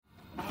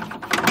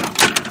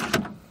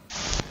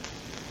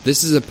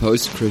This is a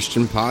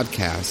post-Christian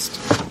podcast.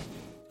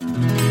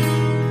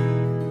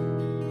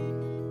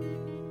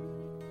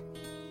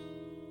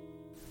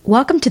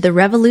 Welcome to the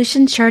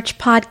Revolution Church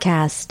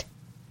podcast.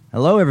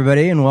 Hello,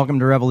 everybody, and welcome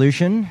to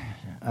Revolution.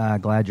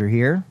 Glad you're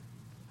here.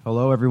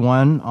 Hello,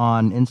 everyone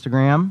on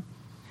Instagram.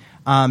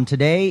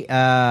 Today,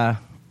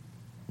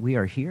 we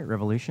are here at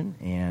Revolution,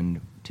 and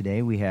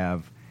today we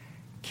have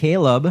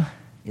Caleb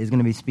is going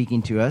to be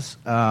speaking to us.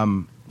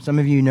 Some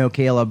of you know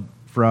Caleb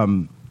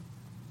from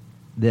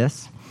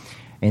this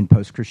and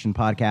post-Christian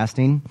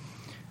podcasting.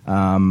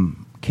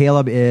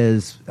 Caleb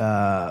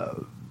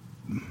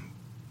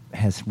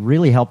has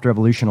really helped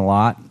Revolution a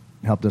lot,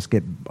 helped us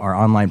get our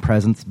online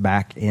presence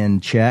back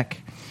in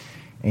check,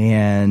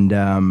 and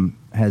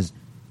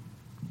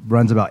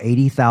runs about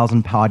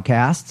 80,000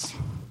 podcasts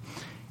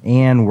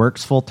and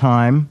works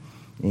full-time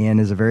and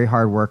is a very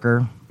hard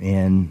worker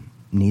and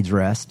needs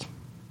rest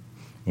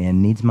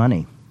and needs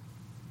money.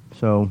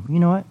 So, you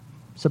know what?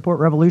 Support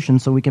Revolution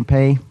so we can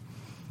pay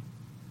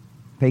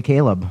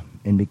Caleb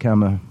and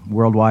become a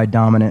worldwide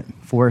dominant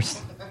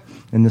force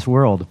in this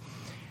world.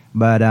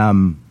 But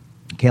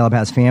Caleb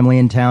has family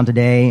in town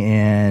today,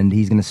 and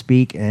he's going to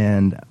speak,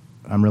 and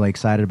I'm really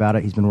excited about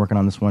it. He's been working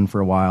on this one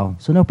for a while,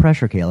 so no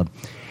pressure, Caleb.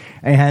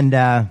 And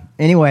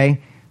anyway,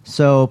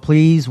 so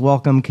please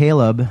welcome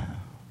Caleb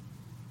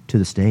to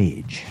the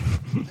stage.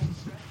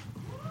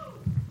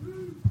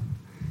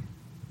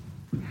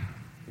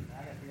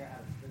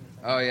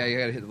 Oh, yeah, you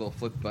got to hit the little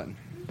flip button.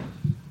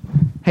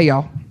 Hey,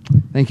 y'all.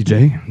 Thank you,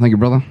 Jay. Thank you,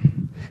 brother.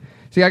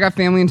 See, I got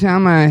family in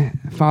town. My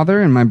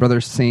father and my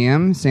brother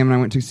Sam. Sam and I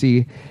went to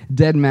see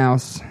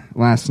Deadmau5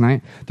 last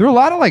night. There were a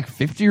lot of,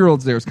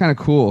 50-year-olds there. It was kind of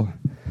cool.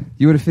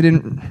 You would have fit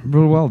in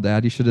real well,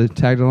 Dad. You should have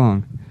tagged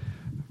along.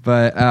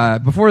 But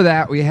before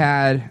that, we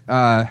had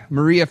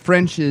Maria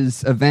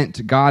French's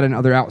event, God and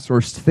Other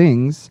Outsourced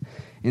Things,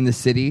 in the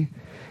city.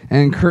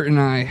 And Kurt and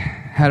I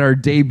had our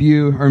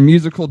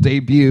musical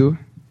debut.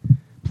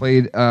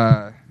 Played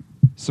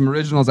some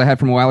originals I had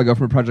from a while ago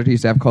from a project I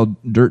used to have called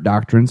Dirt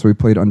Doctrine. So we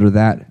played under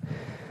that.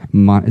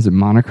 Is it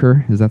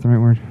moniker? Is that the right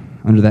word?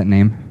 Under that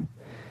name?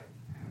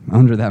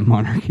 Under that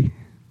monarchy?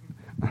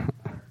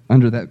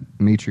 Under that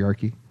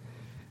matriarchy?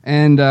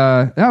 And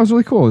that was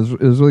really cool.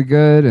 It was really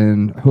good.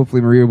 And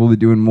hopefully Maria will be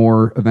doing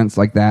more events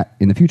like that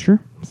in the future.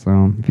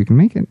 So if you can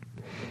make it.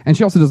 And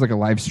she also does a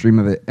live stream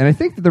of it. And I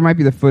think that there might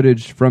be the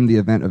footage from the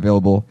event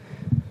available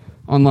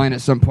online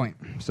at some point.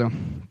 So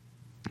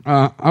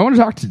I want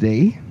to talk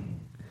today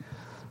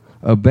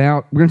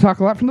about, we're going to talk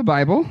a lot from the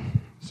Bible.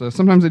 So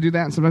sometimes I do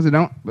that and sometimes I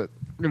don't, but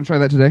we're going to try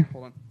that today.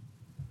 Hold on.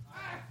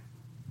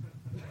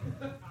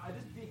 I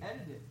just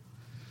beheaded it.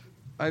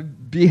 I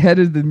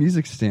beheaded the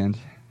music stand.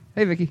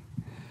 Hey, Vicky.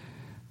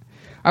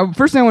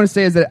 First thing I want to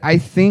say is that I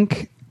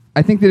think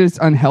that it's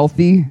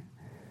unhealthy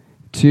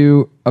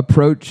to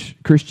approach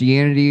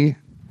Christianity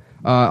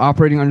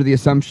operating under the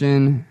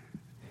assumption.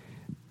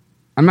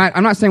 I'm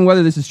not saying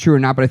whether this is true or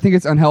not, but I think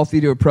it's unhealthy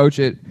to approach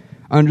it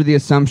under the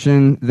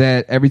assumption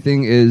that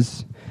everything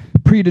is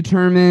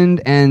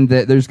predetermined and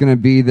that there's going to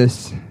be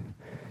that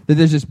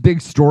there's this big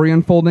story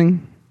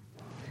unfolding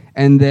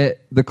and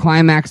that the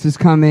climax is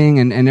coming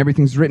and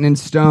everything's written in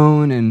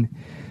stone and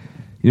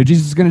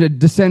Jesus is going to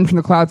descend from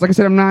the clouds. Like I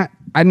said,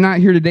 I'm not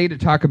here today to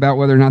talk about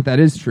whether or not that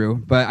is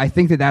true, but I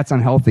think that that's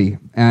unhealthy.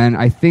 And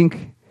I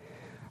think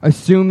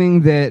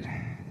assuming that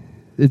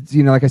it's,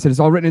 like I said, it's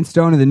all written in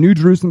stone and the New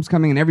Jerusalem's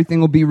coming and everything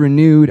will be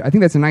renewed. I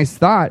think that's a nice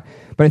thought,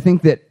 but I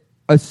think that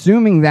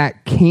assuming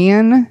that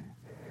can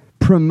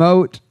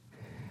promote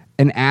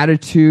an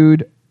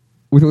attitude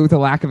with a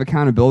lack of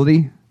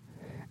accountability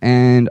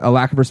and a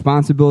lack of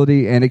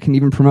responsibility, and it can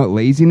even promote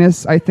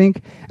laziness, I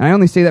think. And I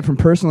only say that from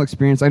personal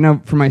experience. I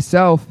know for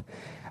myself,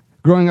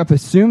 growing up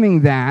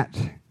assuming that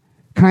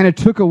kind of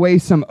took away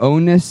some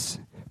onus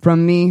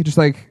from me, just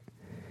I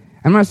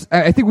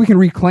think we can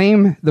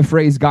reclaim the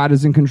phrase God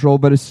is in control,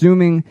 but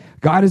assuming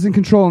God is in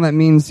control, and that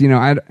means,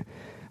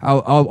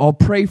 I'll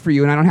pray for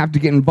you and I don't have to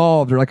get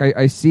involved. Or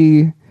I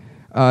see,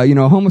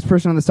 a homeless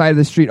person on the side of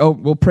the street. Oh,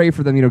 we'll pray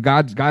for them.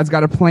 God's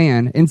got a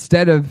plan.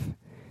 Instead of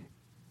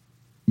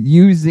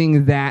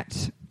using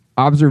that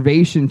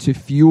observation to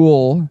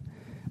fuel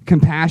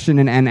compassion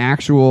and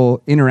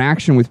actual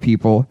interaction with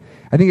people,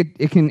 I think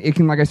it can,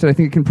 like I said, I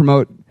think it can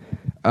promote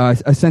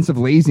a sense of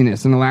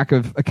laziness and a lack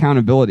of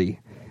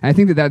accountability. And I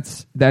think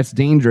that's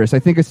dangerous. I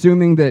think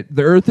assuming that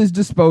the earth is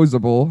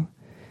disposable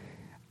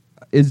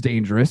is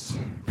dangerous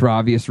for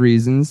obvious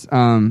reasons.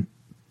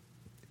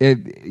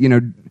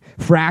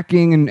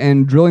 Fracking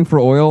and drilling for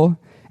oil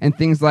and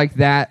things like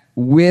that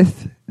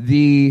with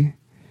the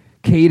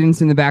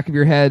cadence in the back of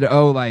your head,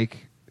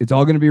 it's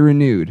all going to be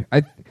renewed.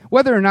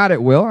 Whether or not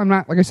it will, I'm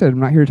not here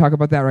to talk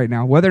about that right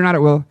now. Whether or not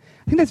it will,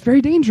 I think that's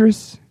very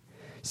dangerous.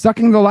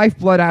 Sucking the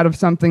lifeblood out of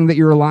something that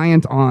you're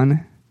reliant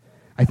on,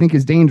 I think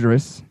is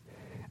dangerous.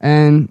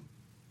 And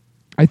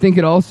I think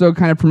it also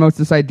kind of promotes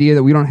this idea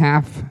that we don't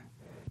have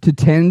to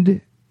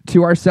tend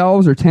to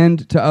ourselves or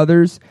tend to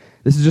others.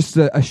 This is just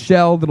a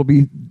shell that'll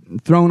be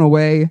thrown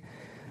away.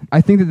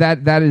 I think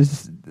that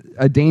is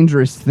a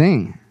dangerous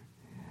thing.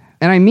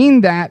 And I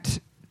mean that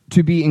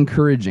to be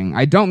encouraging.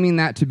 I don't mean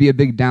that to be a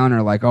big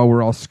downer, like, oh,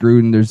 we're all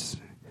screwed and there's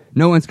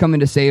no one's coming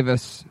to save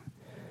us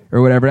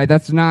or whatever.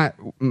 That's not,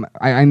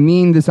 I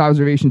mean this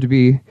observation to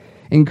be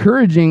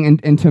encouraging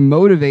and to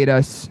motivate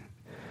us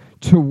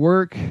to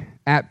work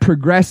at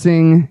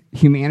progressing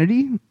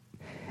humanity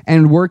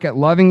and work at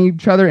loving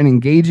each other and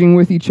engaging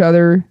with each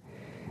other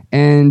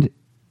and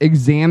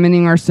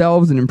examining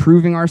ourselves and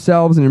improving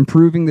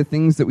the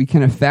things that we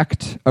can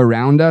affect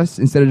around us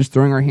instead of just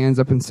throwing our hands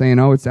up and saying,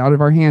 oh, it's out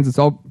of our hands. It's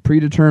all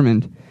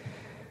predetermined.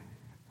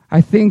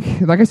 I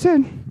think, like I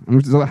said,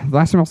 the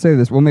last time I'll say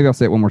this, well, maybe I'll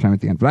say it one more time at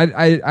the end, but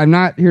I'm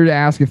not here to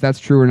ask if that's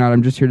true or not.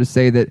 I'm just here to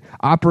say that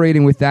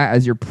operating with that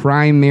as your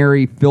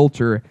primary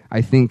filter,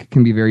 I think,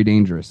 can be very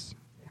dangerous.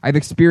 I've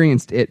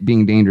experienced it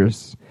being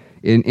dangerous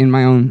in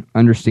my own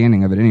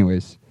understanding of it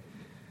anyways.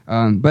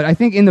 But I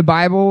think in the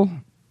Bible,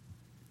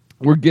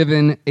 we're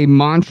given a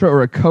mantra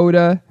or a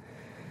coda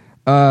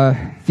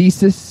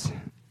thesis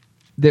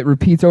that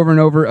repeats over and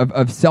over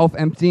of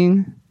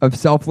self-emptying, of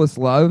selfless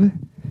love.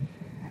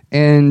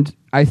 And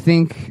I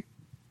think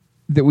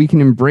that we can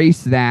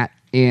embrace that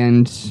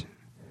and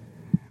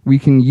we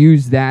can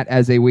use that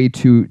as a way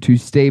to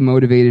stay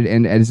motivated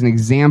and as an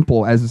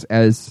example, as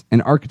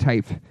an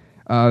archetype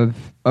of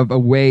a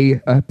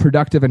way, a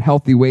productive and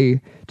healthy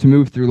way to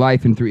move through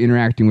life and through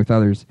interacting with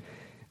others.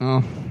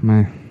 Oh,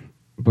 my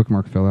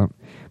bookmark fell out.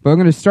 But I'm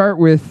going to start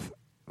with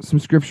some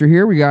scripture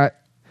here. I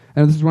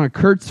know this is one of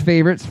Kurt's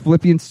favorites,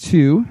 Philippians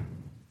 2,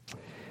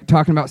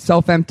 talking about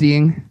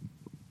self-emptying.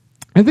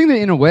 I think that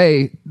in a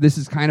way, this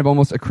is kind of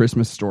almost a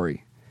Christmas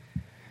story.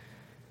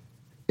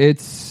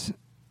 It's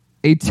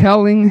a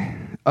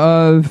telling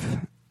of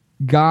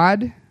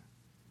God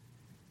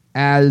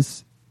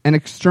as an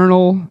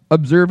external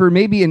observer,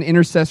 maybe an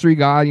intercessory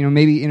God,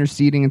 maybe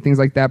interceding and things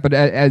like that, but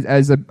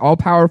as an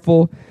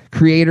all-powerful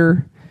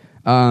creator,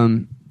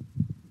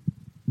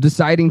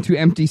 deciding to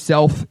empty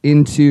self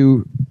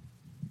into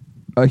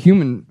a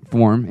human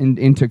form,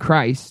 into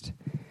Christ,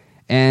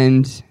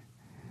 and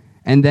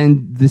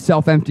then the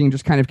self-emptying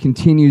just kind of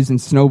continues and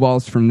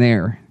snowballs from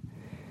there.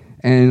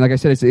 And like I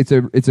said,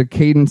 it's a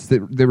cadence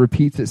that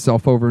repeats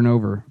itself over and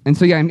over. And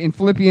so in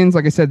Philippians,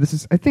 like I said, this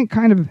is, I think,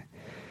 kind of,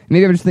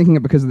 maybe I'm just thinking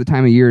it because of the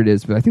time of year it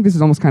is, but I think this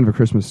is almost kind of a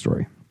Christmas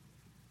story.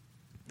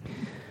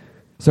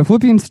 So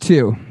Philippians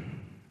 2.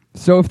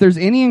 So if there's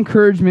any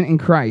encouragement in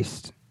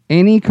Christ,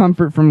 any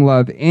comfort from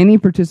love, any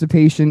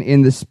participation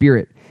in the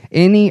Spirit,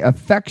 any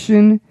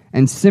affection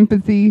and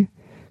sympathy,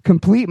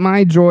 complete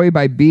my joy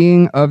by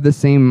being of the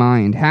same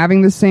mind,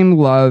 having the same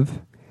love,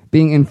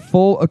 being in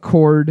full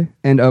accord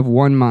and of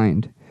one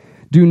mind.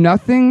 Do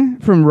nothing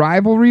from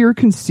rivalry or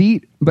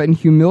conceit, but in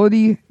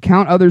humility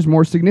count others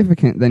more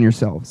significant than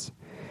yourselves.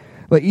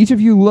 Let each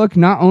of you look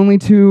not only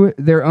to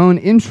their own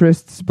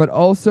interests, but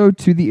also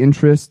to the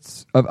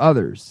interests of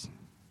others.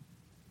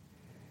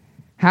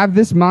 Have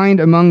this mind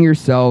among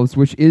yourselves,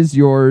 which is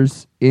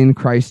yours in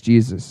Christ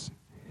Jesus,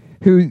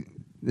 who,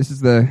 this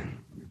is the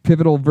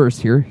pivotal verse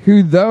here,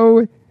 who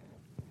though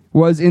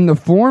was in the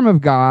form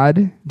of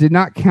God, did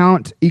not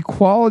count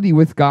equality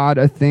with God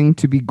a thing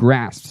to be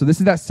grasped. So this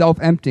is that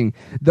self-emptying.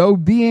 Though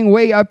being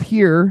way up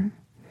here,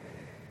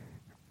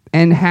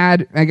 and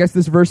had, I guess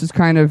this verse is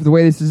kind of, the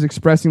way this is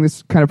expressing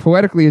this kind of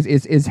poetically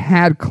is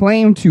had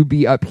claim to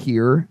be up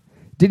here,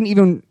 didn't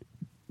even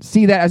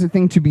see that as a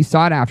thing to be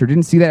sought after,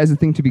 didn't see that as a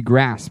thing to be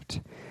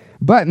grasped,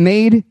 but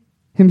made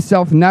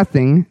himself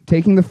nothing,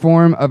 taking the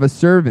form of a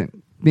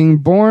servant, being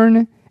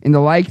born in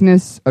the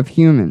likeness of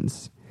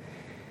humans.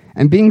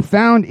 And being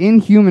found in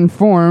human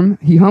form,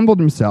 he humbled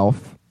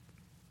himself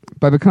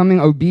by becoming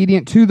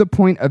obedient to the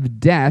point of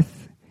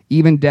death,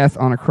 even death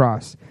on a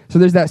cross. So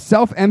there's that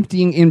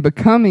self-emptying in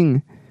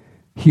becoming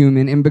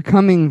human, in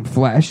becoming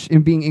flesh,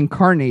 in being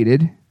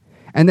incarnated.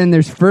 And then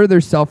there's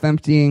further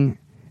self-emptying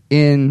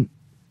in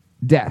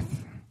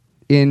death,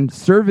 in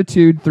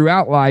servitude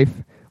throughout life,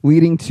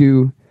 leading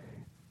to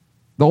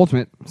the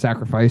ultimate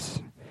sacrifice,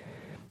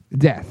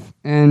 death.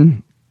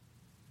 And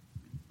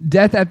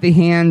death at the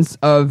hands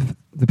of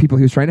the people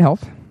he was trying to help.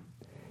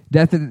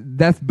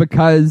 Death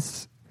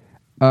because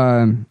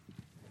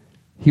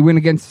he went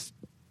against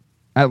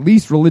at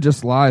least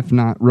religious law, if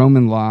not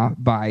Roman law,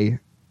 by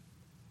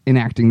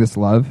enacting this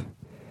love.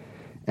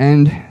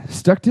 And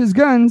stuck to his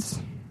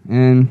guns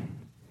and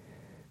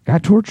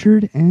got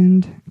tortured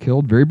and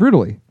killed very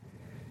brutally.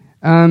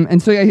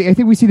 And so I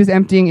think we see this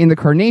emptying in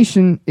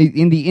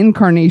the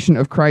incarnation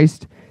of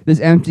Christ, this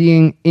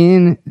emptying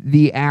in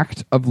the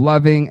act of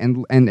loving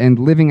and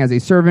living as a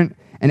servant,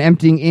 and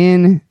emptying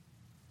in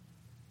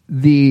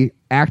the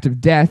act of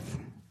death.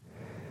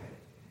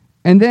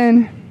 And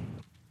then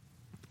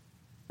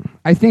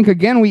I think,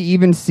 again, we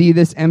even see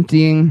this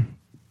emptying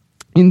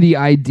in the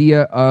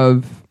idea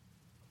of,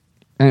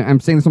 and I'm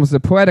saying this almost as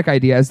a poetic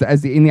idea,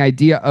 in the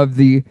idea of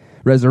the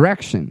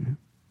resurrection,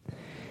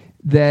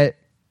 that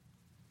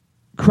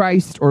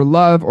Christ or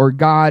love or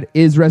God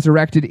is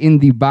resurrected in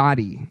the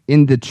body,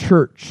 in the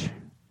church,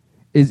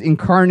 is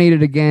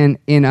incarnated again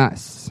in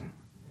us.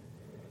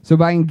 So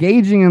by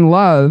engaging in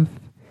love,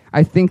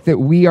 I think that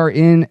we are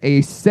in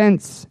a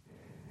sense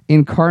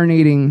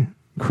incarnating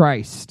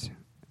Christ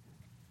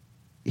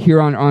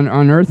here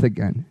on earth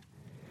again.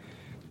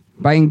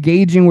 By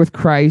engaging with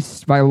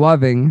Christ, by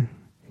loving,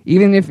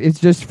 even if it's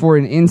just for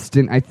an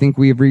instant, I think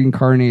we have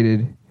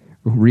incarnated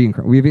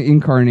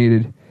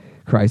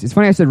Christ. It's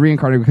funny I said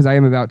reincarnated because I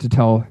am about to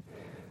tell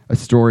a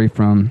story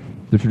from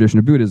the tradition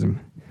of Buddhism.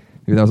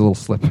 Maybe that was a little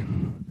slip.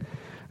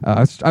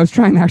 I was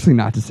trying actually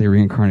not to say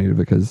reincarnated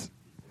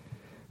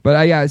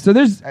so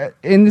there's,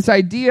 in this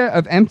idea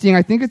of emptying,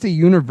 I think it's a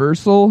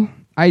universal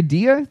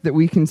idea that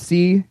we can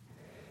see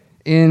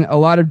in a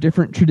lot of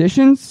different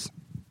traditions.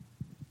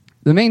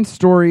 The main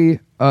story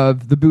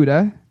of the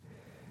Buddha,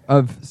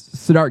 of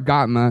Siddhartha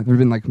Gautama, there have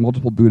been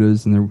multiple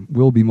Buddhas, and there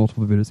will be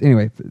multiple Buddhas.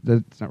 Anyway,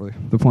 that's not really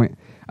the point.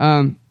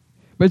 But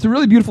it's a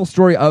really beautiful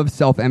story of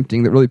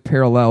self-emptying that really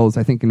parallels,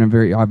 I think in a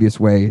very obvious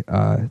way,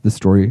 the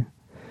story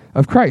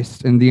of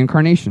Christ and the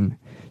incarnation.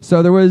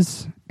 So there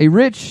was a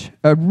rich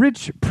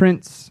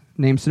prince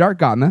named Siddhartha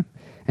Gautama,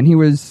 and he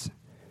was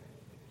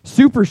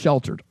super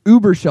sheltered,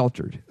 uber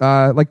sheltered.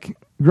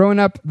 Growing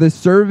up, the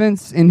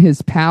servants in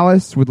his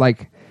palace would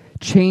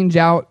change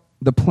out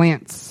the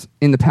plants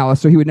in the palace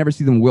so he would never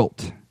see them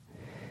wilt.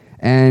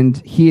 And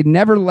he had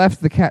never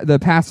left the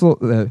castle.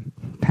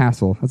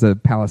 That's a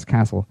palace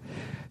castle.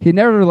 He had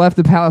never left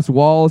the palace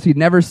walls. He'd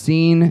never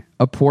seen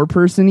a poor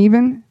person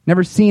even.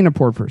 Never seen a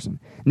poor person.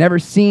 Never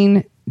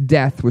seen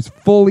death. Was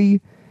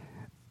fully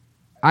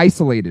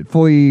isolated,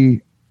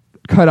 fully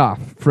cut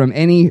off from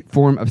any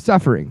form of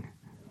suffering.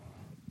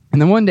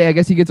 And then one day, I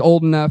guess he gets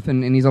old enough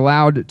and he's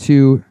allowed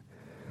to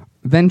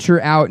venture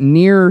out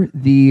near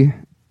the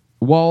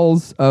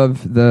walls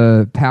of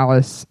the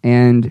palace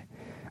and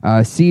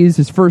sees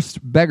his first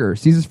beggar,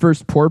 sees his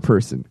first poor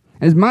person.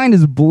 And his mind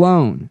is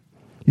blown.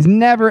 He's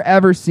never,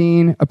 ever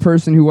seen a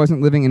person who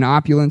wasn't living in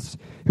opulence,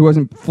 who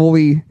wasn't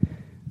fully,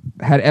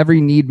 had every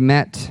need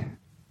met,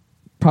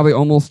 probably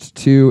almost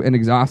to an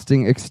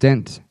exhausting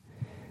extent.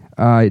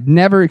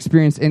 Never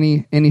experienced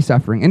any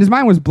suffering. And his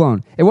mind was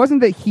blown. It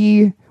wasn't that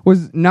he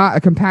was not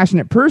a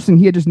compassionate person.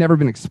 He had just never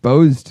been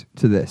exposed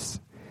to this.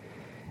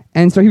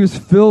 And so he was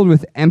filled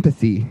with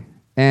empathy.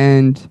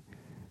 And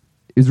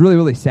it was really,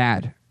 really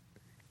sad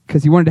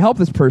because he wanted to help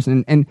this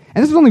person. And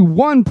this was only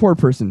one poor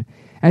person.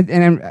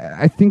 And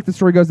I think the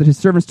story goes that his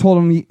servants told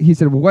him, he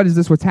said, well, what is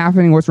this? What's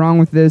happening? What's wrong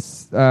with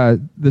this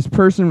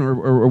person?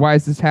 Or why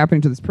is this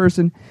happening to this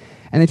person?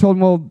 And they told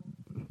him, well,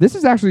 this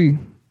is actually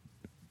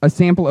a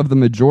sample of the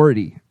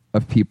majority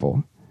of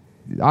people.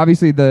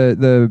 Obviously,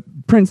 the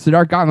Prince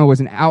Siddhartha Gautama was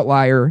an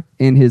outlier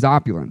in his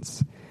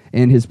opulence,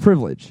 in his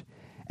privilege.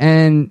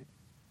 And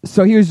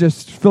so he was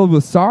just filled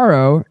with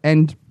sorrow,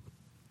 and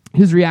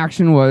his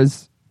reaction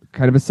was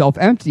kind of a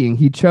self-emptying.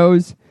 He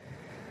chose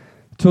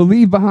to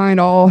leave behind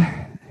all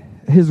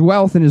his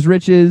wealth and his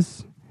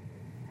riches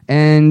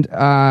and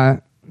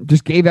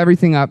just gave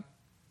everything up,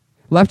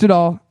 left it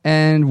all,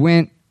 and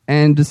went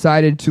and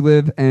decided to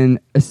live an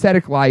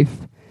ascetic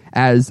life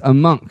as a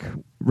monk,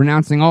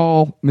 renouncing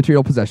all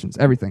material possessions,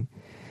 everything.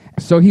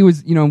 So he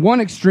was,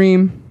 one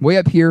extreme, way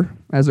up here,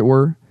 as it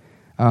were,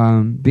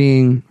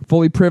 being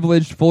fully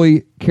privileged,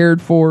 fully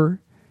cared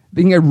for,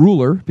 being a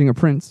ruler, being a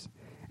prince,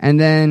 and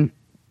then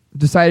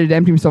decided to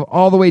empty himself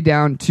all the way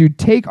down to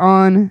take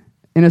on,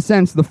 in a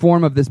sense, the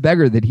form of this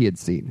beggar that he had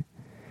seen,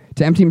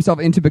 to empty himself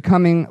into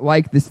becoming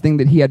like this thing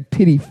that he had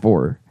pity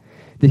for,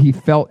 that he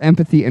felt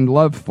empathy and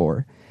love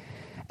for.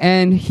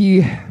 And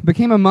he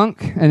became a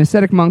monk, an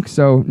ascetic monk,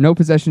 so no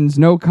possessions,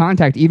 no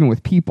contact even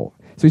with people.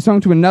 So he swung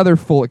to another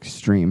full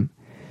extreme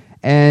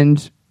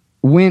and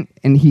went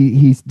and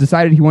he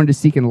decided he wanted to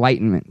seek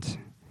enlightenment.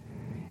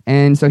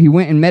 And so he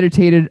went and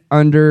meditated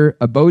under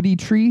a Bodhi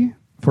tree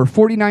for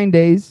 49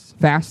 days,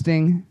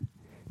 fasting,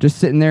 just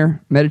sitting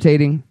there,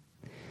 meditating.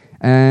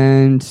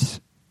 And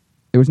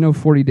there was no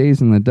 40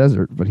 days in the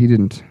desert, but he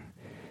didn't.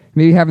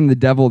 Maybe having the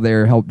devil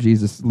there helped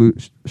Jesus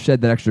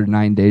shed that extra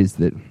 9 days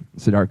that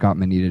Siddhartha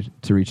Gautama needed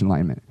to reach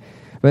enlightenment.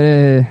 But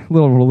a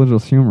little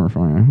religious humor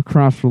for you,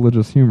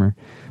 cross-religious humor.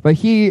 But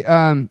he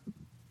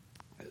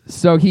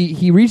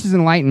reaches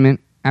enlightenment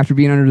after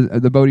being under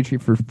the Bodhi tree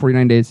for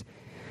 49 days,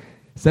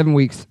 7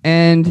 weeks.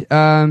 And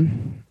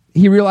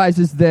he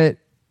realizes that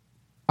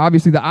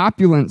obviously the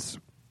opulence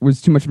was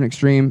too much of an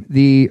extreme.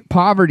 The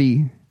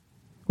poverty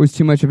was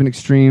too much of an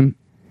extreme.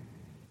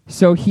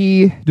 So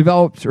he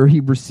developed, or he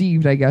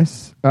received, I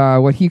guess,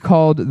 what he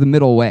called the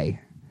middle way.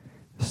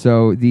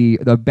 So the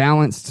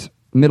balanced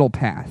middle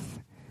path.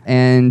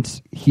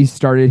 And he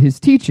started his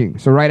teaching.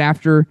 So right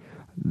after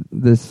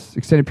this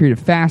extended period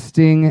of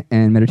fasting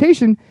and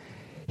meditation,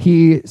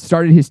 he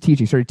started his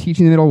teaching, started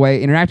teaching the middle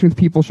way, interacting with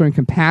people, showing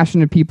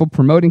compassion to people,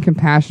 promoting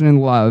compassion and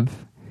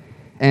love.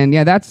 And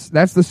yeah, that's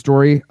the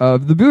story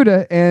of the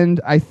Buddha. And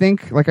I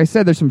think, like I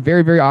said, there's some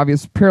very, very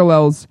obvious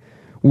parallels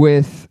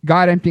with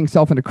God emptying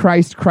self into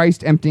Christ,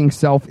 Christ emptying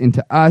self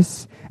into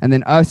us, and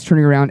then us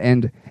turning around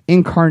and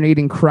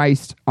incarnating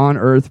Christ on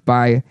earth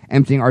by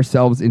emptying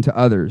ourselves into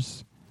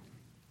others.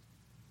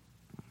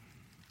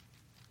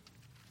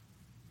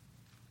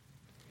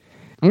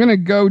 I'm going to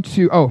go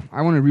to,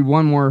 I want to read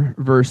one more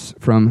verse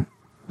from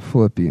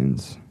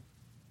Philippians.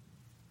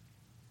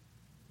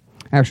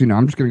 Actually, no,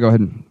 I'm just going to go ahead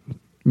and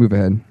move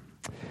ahead.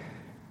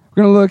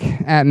 We're going to look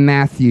at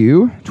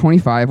Matthew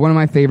 25, one of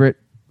my favorite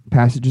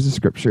passages of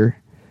Scripture.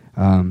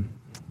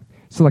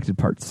 Selected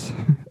parts.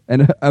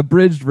 And a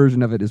abridged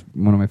version of it is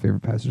one of my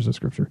favorite passages of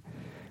Scripture.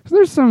 So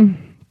there's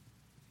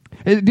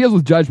it deals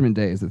with Judgment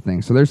Day is the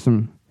thing. So there's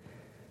some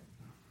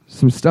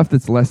stuff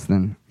that's less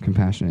than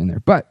compassionate in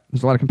there. But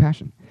there's a lot of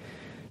compassion.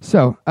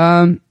 So,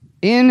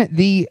 in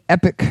the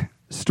epic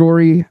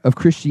story of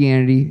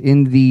Christianity,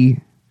 in the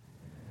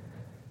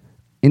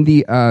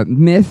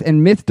myth,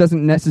 and myth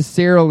doesn't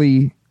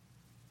necessarily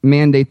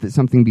mandate that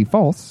something be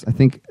false. I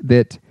think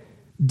that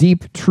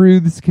deep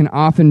truths can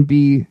often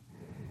be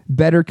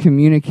better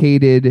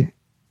communicated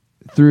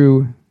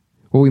through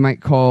what we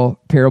might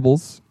call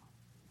parables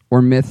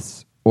or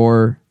myths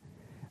or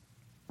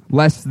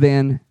less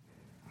than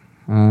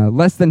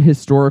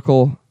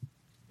historical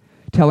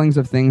tellings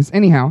of things.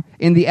 Anyhow,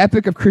 in the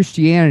epic of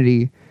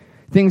Christianity,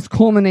 things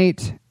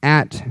culminate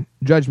at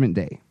Judgment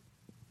Day.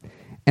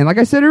 And like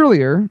I said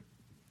earlier,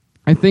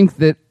 I think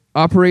that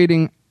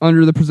operating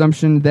under the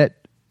presumption that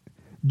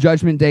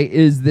Judgment Day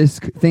is this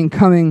thing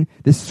coming,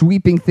 this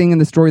sweeping thing in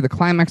the story, the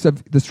climax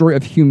of the story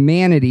of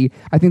humanity,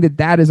 I think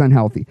that is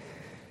unhealthy.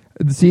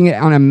 Seeing it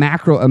on a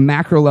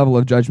macro level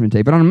of Judgment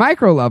Day. But on a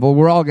micro level,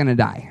 we're all going to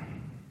die.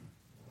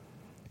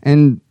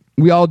 And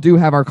we all do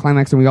have our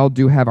climax and we all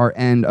do have our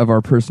end of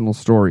our personal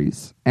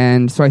stories.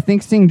 And so I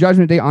think seeing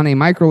Judgment Day on a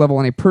micro level,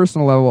 on a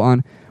personal level,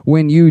 on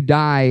when you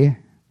die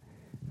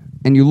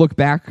and you look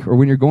back, or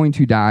when you're going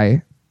to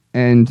die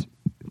and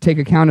take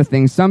account of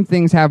things, some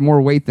things have more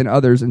weight than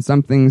others, and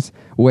some things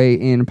weigh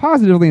in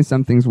positively and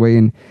some things weigh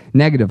in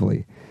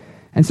negatively.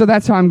 And so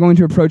that's how I'm going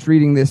to approach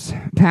reading this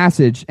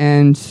passage.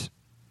 And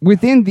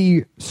within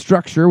the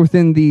structure of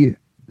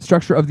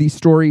the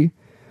story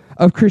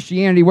of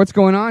Christianity, what's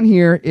going on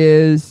here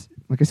is,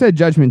 like I said,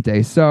 Judgment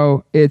Day.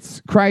 So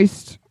it's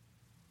Christ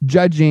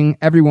judging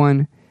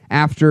everyone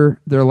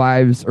after their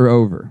lives are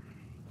over.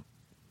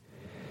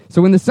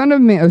 So when the Son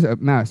of Man,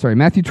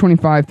 Matthew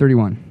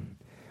 25:31.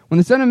 When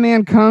the Son of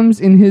Man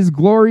comes in his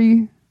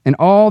glory and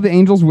all the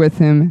angels with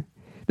him,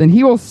 then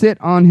he will sit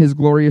on his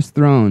glorious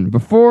throne.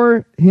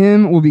 Before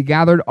him will be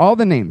gathered all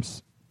the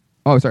nations.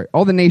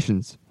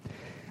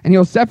 And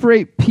he'll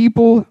separate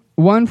people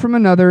one from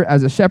another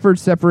as a shepherd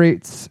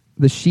separates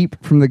the sheep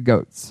from the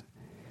goats.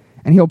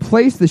 And he'll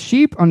place the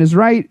sheep on his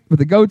right, but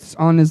the goats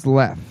on his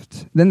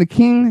left. Then the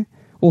king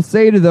will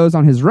say to those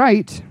on his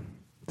right,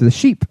 to the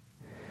sheep,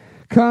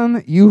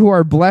 "Come, you who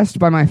are blessed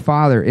by my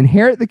Father,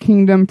 inherit the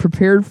kingdom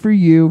prepared for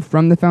you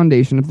from the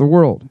foundation of the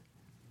world."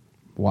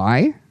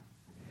 Why?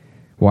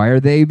 Why are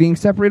they being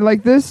separated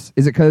like this?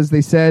 Is it because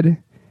they said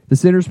the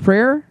sinner's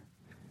prayer?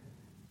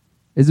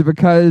 Is it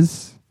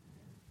because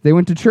they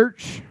went to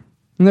church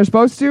and they're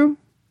supposed to?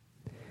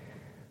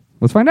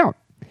 Let's find out.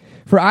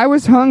 "For I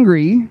was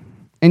hungry,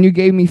 and you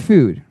gave me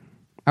food.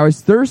 I was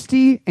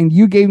thirsty, and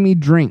you gave me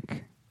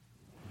drink.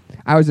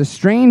 I was a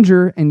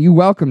stranger, and you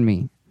welcomed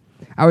me.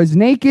 I was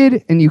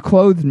naked, and you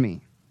clothed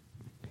me.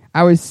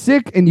 I was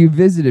sick, and you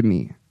visited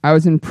me. I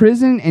was in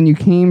prison, and you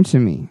came to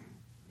me."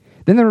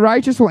 Then the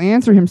righteous will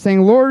answer him,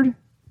 saying, "Lord,"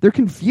 they're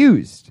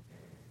confused.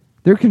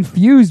 They're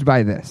confused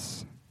by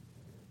this.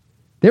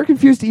 They're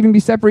confused to even be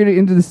separated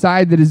into the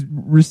side that is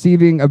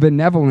receiving a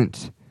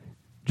benevolent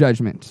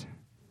judgment.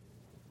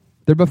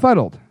 They're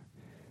befuddled.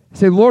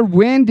 Say, "Lord,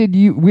 when did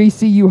we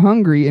see you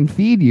hungry and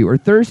feed you, or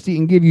thirsty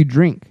and give you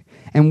drink?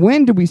 And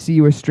when did we see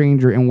you a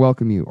stranger and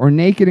welcome you, or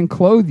naked and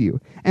clothe you?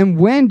 And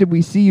when did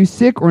we see you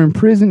sick or in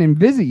prison and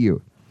visit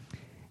you?"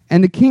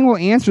 And the king will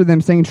answer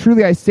them, saying,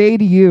 "Truly I say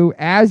to you,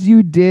 as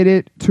you did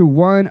it to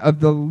one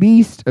of the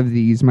least of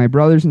these, my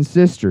brothers and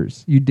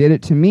sisters, you did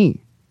it to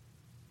me."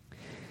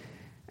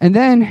 And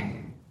then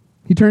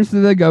he turns to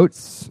the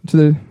goats, to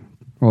the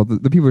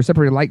people who are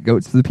separated like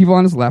goats, to the people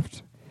on his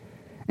left,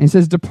 and he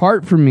says,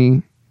 "Depart from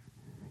me,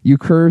 you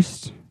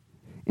cursed,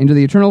 into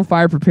the eternal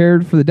fire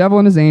prepared for the devil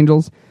and his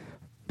angels,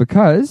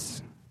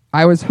 because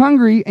I was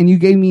hungry and you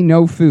gave me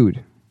no food.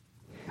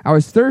 I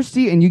was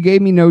thirsty and you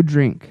gave me no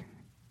drink.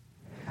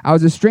 I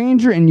was a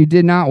stranger and you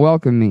did not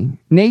welcome me.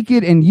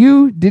 Naked and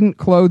you didn't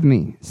clothe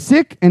me.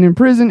 Sick and in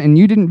prison and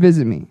you didn't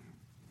visit me."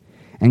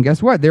 And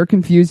guess what? They're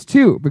confused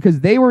too,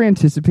 because they were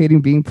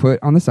anticipating being put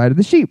on the side of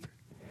the sheep.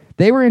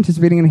 They were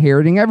anticipating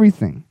inheriting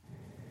everything.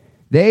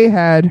 They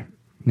had,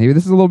 maybe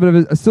this is a little bit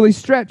of a silly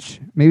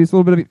stretch. Maybe it's a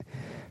little bit of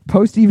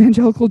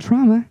post-evangelical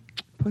trauma.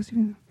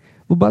 Little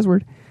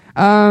buzzword.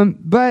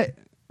 But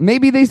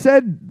maybe they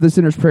said the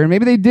sinner's prayer.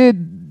 Maybe they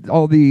did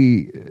all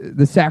the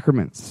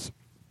sacraments.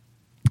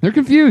 They're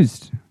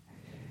confused.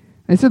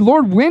 They said,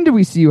 "Lord, when did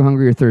we see you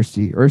hungry or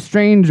thirsty, or a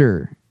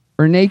stranger,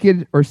 or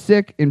naked, or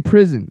sick, in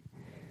prison,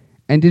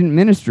 and didn't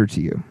minister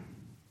to you?"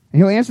 And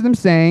he'll answer them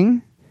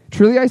saying,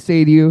 "Truly I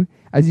say to you,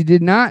 as you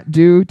did not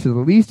do to the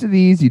least of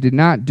these, you did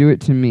not do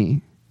it to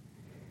me."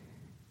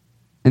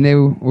 And they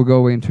will go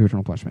away into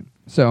eternal punishment.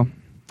 So,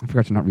 I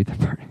forgot to not read that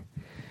part.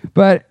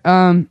 But,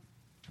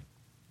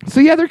 so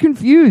yeah, they're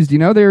confused,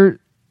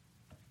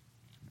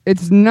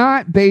 it's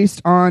not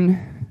based on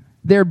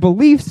their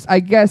beliefs, I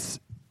guess,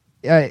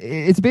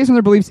 it's based on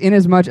their beliefs in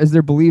as much as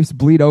their beliefs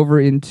bleed over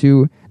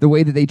into the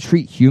way that they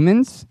treat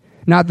humans,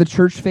 not the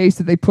church face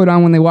that they put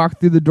on when they walk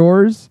through the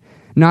doors,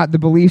 not the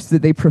beliefs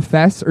that they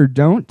profess or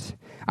don't.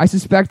 I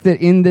suspect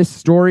that in this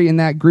story, in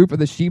that group of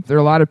the sheep, there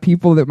are a lot of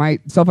people that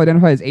might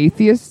self-identify as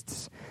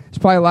atheists. There's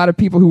probably a lot of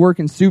people who work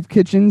in soup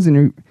kitchens and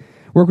who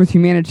work with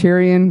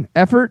humanitarian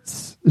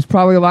efforts. There's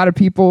probably a lot of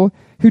people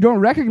who don't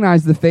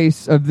recognize the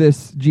face of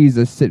this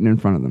Jesus sitting in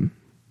front of them.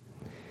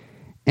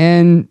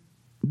 And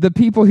the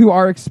people who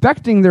are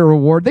expecting their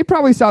reward, they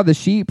probably saw the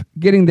sheep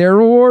getting their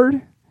reward,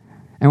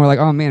 and we're like,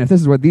 oh man, if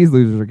this is what these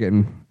losers are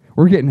getting,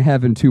 we're getting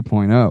heaven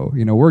 2.0.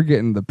 You know, we're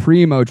getting the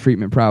primo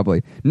treatment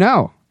probably.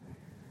 No.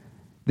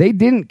 They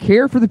didn't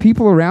care for the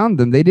people around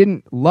them. They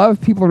didn't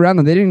love people around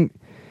them. They didn't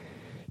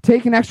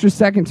take an extra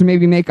second to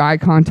maybe make eye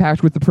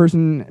contact with the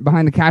person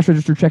behind the cash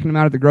register checking them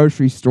out at the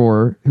grocery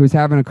store who's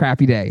having a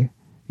crappy day.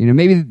 You know,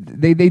 maybe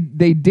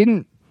they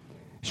didn't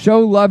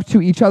show love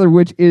to each other,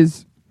 which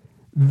is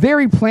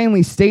very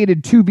plainly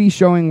stated to be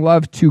showing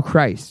love to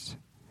Christ.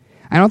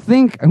 I don't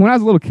think, when I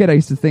was a little kid, I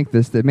used to think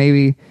this, that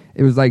maybe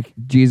it was like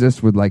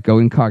Jesus would like go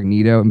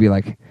incognito and be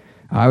like,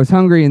 I was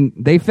hungry and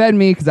they fed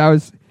me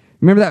because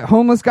remember that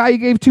homeless guy you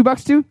gave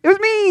 $2 to? It was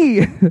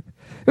me!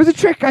 It was a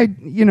trick.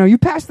 You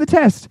passed the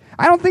test.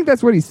 I don't think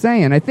that's what he's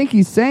saying. I think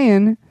he's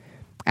saying,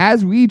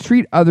 as we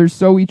treat others,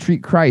 so we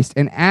treat Christ.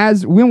 And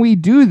when we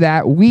do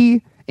that,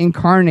 we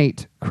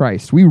incarnate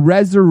Christ. We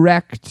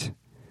resurrect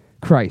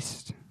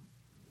Christ.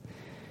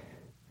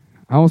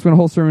 I almost went a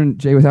whole sermon,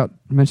 Jay, without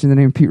mentioning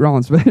the name Pete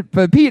Rollins.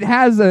 But Pete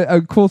has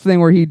a cool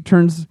thing where he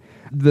turns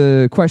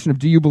the question of,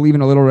 do you believe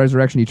in a literal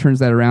resurrection? He turns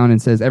that around and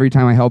says, every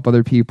time I help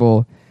other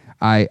people,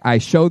 I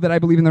show that I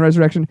believe in the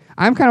resurrection.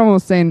 I'm kind of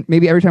almost saying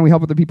maybe every time we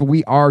help other people,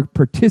 we are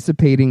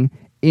participating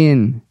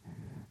in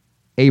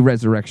a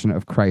resurrection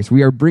of Christ.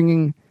 We are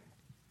bringing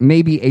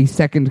maybe a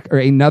second or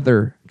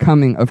another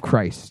coming of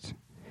Christ.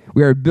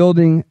 We are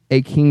building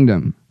a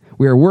kingdom.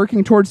 We are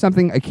working towards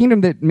something, a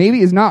kingdom that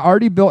maybe is not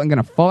already built and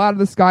going to fall out of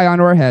the sky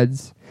onto our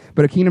heads,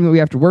 but a kingdom that we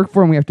have to work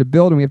for and we have to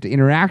build and we have to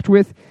interact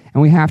with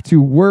and we have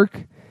to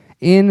work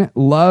in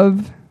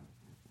love,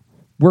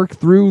 work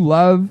through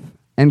love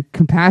and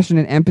compassion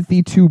and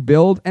empathy to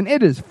build. And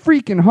it is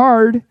freaking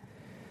hard.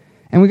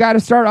 And we got to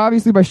start,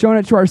 obviously, by showing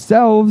it to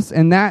ourselves.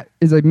 And that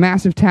is a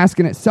massive task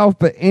in itself.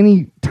 But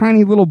any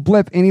tiny little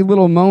blip, any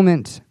little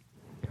moment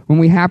when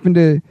we happen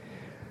to,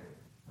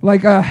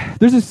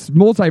 there's this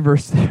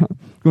multiverse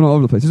going all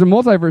over the place. There's a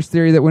multiverse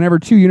theory that whenever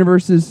two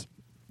universes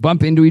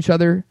bump into each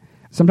other,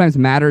 sometimes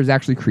matter is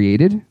actually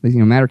created.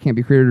 Matter can't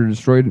be created or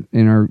destroyed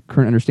in our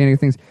current understanding of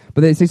things.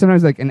 But they say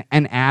sometimes like an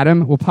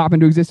atom will pop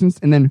into existence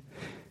and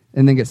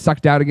then get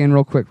sucked out again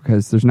real quick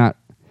because there's not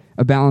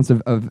a balance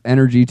of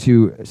energy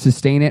to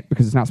sustain it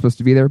because it's not supposed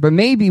to be there. But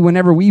maybe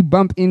whenever we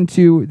bump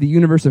into the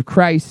universe of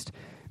Christ,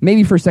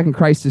 maybe for a second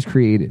Christ is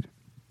created,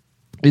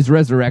 is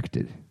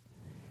resurrected,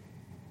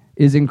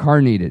 is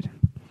incarnated.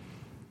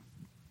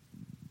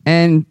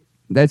 And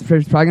that's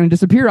probably going to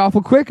disappear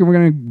awful quick, and we're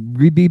going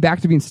to be back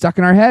to being stuck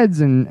in our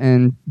heads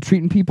and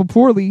treating people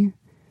poorly.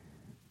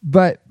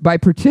 But by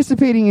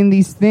participating in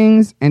these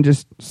things and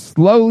just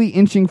slowly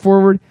inching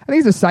forward, I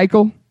think it's a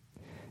cycle.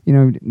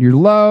 You're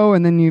low,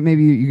 and then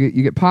you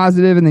get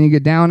positive, and then you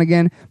get down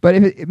again. But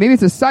maybe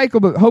it's a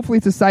cycle, but hopefully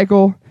it's a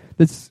cycle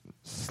that's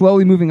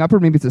slowly moving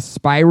upward. Maybe it's a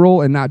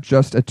spiral and not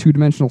just a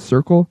two-dimensional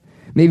circle.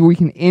 Maybe we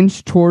can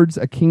inch towards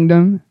a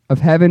kingdom of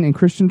heaven in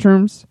Christian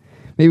terms.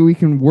 Maybe we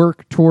can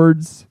work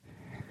towards,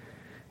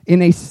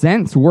 in a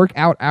sense, work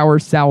out our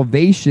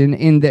salvation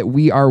in that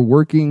we are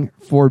working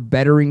for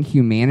bettering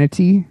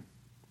humanity.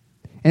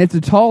 And it's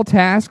a tall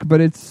task, but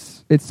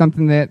it's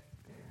something that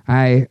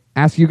I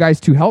ask you guys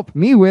to help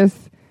me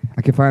with.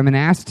 Like if I'm an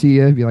ass to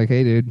you, be like,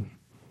 hey, dude,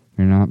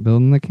 you're not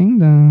building the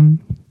kingdom.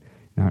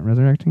 You're not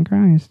resurrecting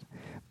Christ.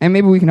 And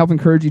maybe we can help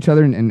encourage each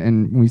other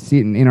and we see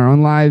it in our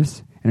own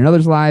lives and in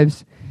others'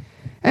 lives.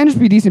 And just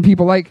be decent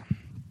people. Like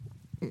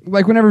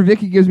whenever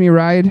Vicky gives me a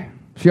ride,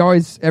 she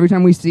always, every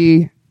time we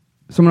see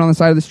someone on the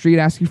side of the street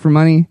asking for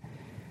money,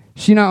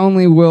 she not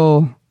only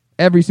will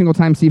every single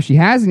time see if she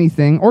has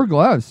anything, or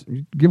gloves,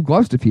 give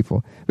gloves to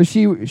people, but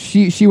she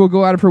will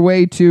go out of her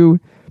way to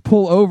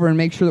pull over and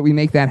make sure that we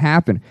make that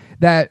happen.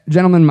 That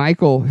gentleman,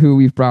 Michael, who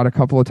we've brought a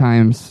couple of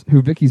times,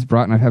 who Vicky's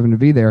brought and I've happened to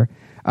be there,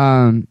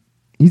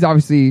 he's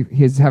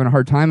having a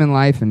hard time in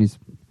life, and he's,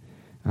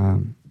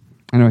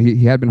 I know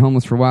he had been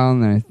homeless for a while,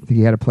 and then I think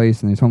he had a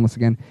place, and he's homeless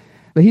again.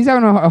 But he's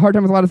having a hard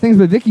time with a lot of things,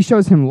 but Vicky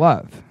shows him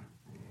love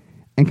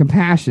and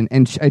compassion.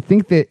 And I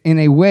think that in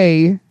a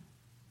way,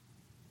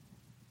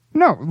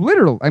 not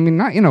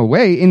in a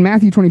way, in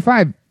Matthew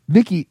 25,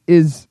 Vicky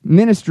is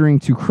ministering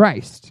to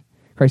Christ.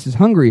 Christ is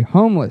hungry,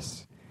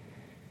 homeless,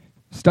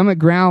 stomach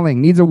growling,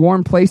 needs a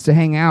warm place to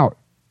hang out.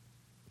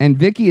 And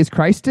Vicky is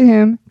Christ to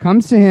him,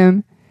 comes to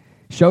him,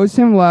 shows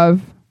him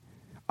love.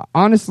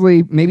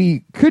 Honestly,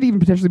 maybe could even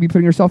potentially be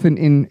putting herself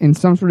in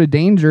some sort of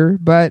danger,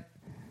 but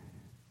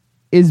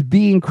is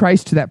being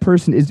Christ to that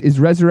person, is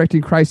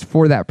resurrecting Christ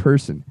for that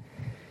person.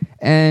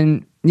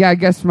 And yeah, I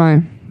guess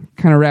my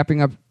kind of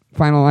wrapping up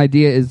final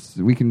idea is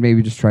we can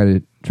maybe just try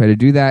to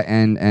do that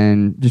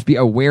and just be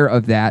aware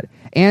of that.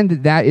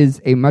 And that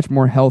is a much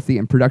more healthy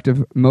and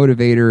productive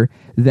motivator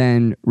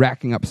than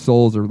racking up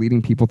souls or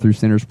leading people through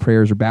sinners'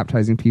 prayers or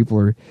baptizing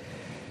people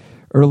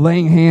or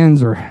laying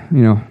hands or,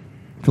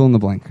 fill in the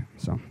blank.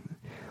 So,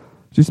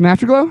 do some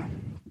Afterglow?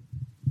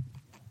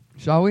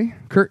 Shall we?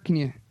 Kurt, can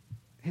you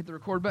hit the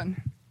record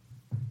button?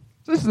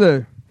 So this is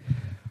the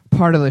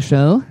part of the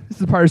show. This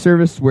is the part of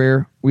service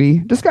where we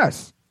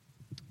discuss,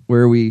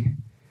 where we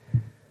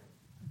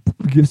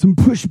give some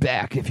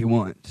pushback if you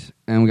want.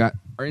 And we got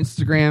our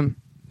Instagram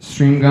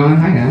stream going.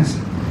 Hi, guys.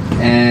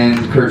 And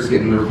Kurt's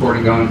getting the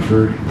recording going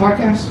for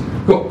podcast.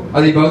 Cool.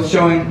 Are they both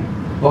showing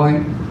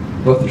volume?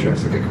 Both the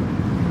tracks. Okay, cool.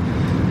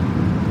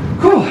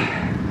 Cool.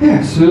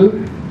 Yeah, so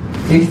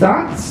any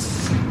thoughts?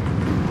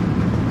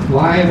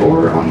 Live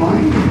or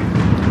online?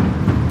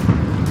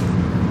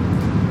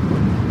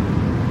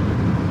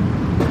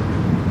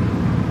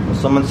 Well,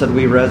 someone said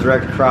we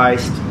resurrect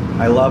Christ.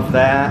 I love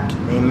that.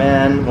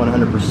 Amen.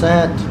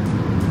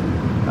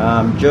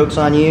 100%. Joke's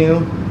on you.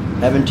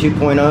 Heaven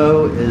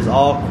 2.0 is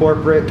all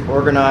corporate,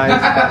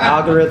 organized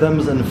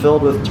algorithms and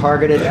filled with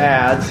targeted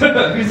ads.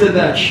 Who said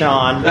that?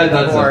 Sean,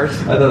 of course.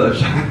 I thought that was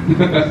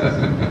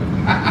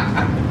Sean.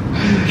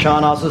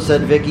 Sean also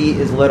said Vicky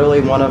is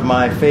literally one of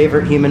my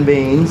favorite human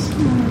beings.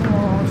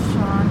 Oh,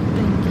 Sean,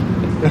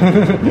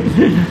 thank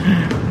you.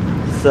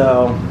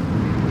 So.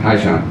 Hi,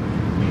 Sean.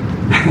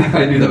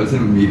 I knew that was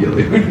him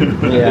immediately.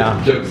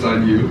 Yeah. Joke's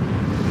on you.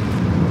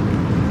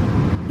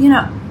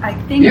 I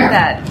think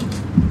that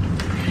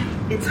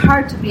it's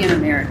hard to be an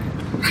American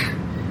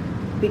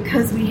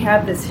because we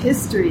have this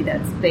history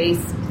that's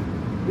based,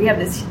 we have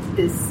this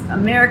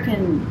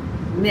American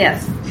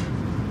myth.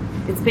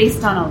 It's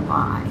based on a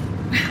lie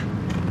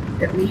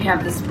that we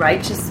have this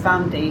righteous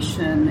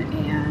foundation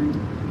and,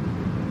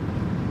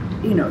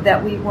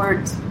 that we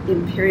weren't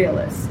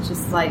imperialists,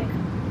 just like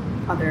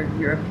other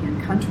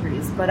European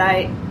countries. But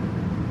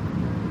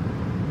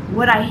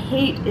what I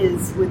hate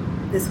is with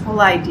this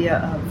whole idea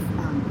of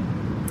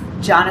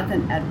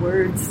Jonathan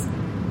Edwards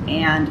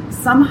and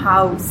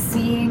somehow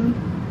seeing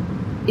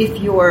if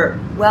you're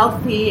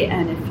wealthy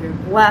and if you're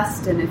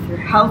blessed and if you're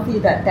healthy,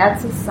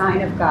 that's a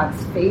sign of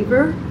God's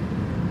favor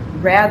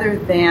rather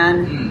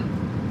than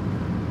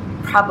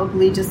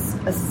probably just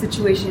a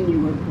situation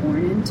you were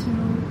born into.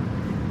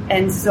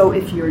 And so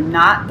if you're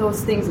not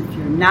those things, if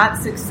you're not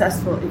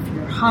successful, if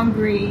you're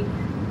hungry,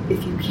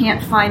 if you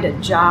can't find a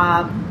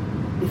job,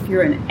 if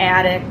you're an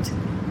addict,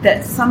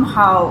 that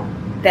somehow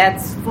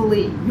that's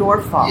fully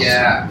your fault.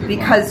 Yeah,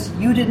 because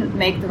you didn't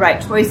make the right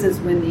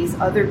choices when these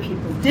other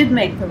people did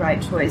make the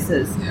right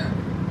choices. Yeah.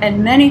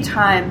 And many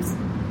times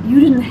you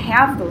didn't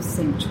have those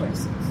same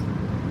choices.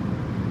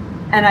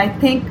 And I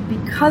think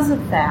because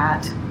of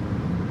that,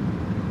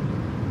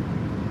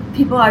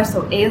 people are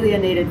so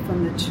alienated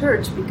from the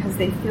church because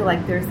they feel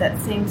like there's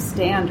that same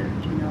standard.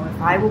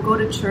 If I will go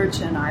to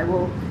church and I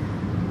will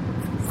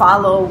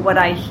follow what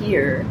I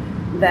hear,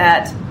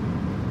 that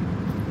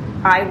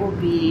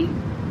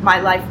my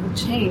life will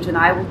change and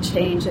I will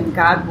change and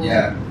God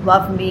will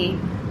love me.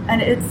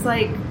 And it's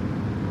like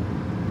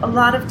a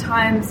lot of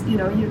times, you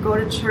go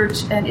to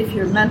church and if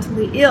you're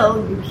mentally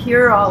ill, you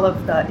hear all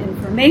of the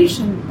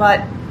information,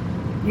 but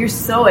you're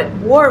so at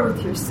war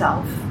with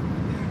yourself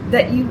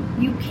that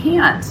you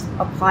can't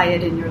apply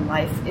it in your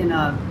life in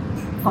a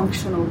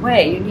functional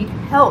way. You need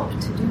help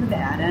to do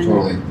that. And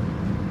Totally.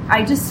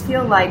 I just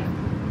feel like,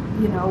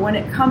 when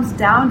it comes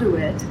down to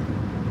it,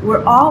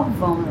 we're all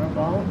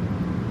vulnerable.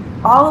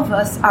 All of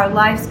us, our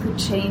lives could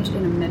change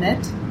in a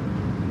minute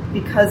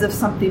because of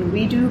something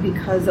we do,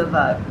 because of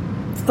a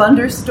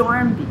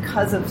thunderstorm,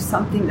 because of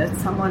something that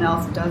someone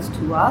else does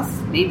to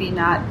us, maybe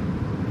not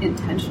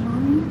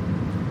intentionally.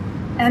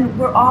 And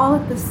we're all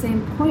at the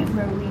same point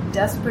where we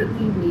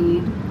desperately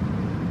need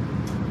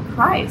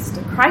Christ,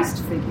 a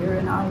Christ figure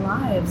in our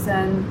lives.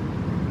 And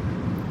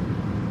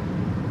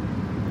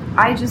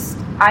I just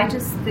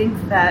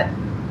think that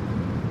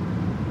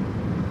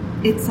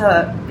it's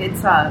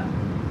a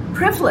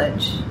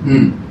privilege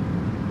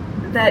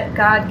that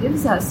God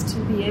gives us to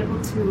be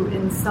able to,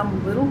 in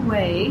some little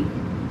way,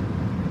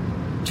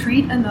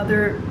 treat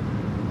another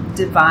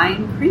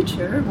divine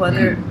creature,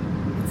 whether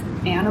it's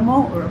an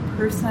animal or a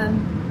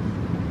person,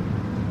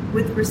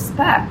 with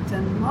respect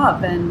and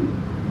love, and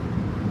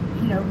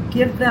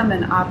give them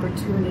an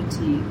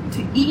opportunity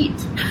to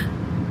eat.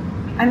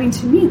 I mean,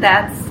 to me,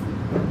 that's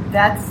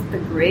the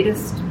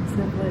greatest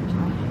privilege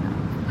I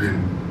have.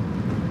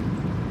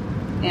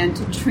 And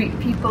to treat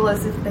people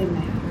as if they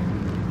matter.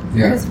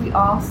 Because we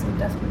all so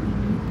desperately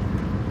need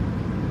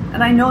that.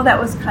 And I know that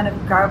was kind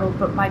of garbled,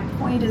 but my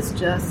point is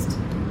just,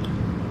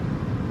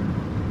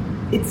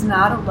 it's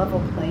not a level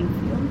playing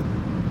field.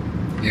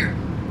 Yeah.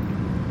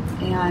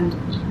 And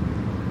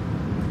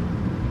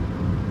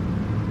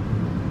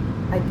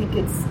I think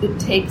it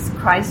takes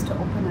Christ to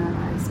open our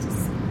eyes to see.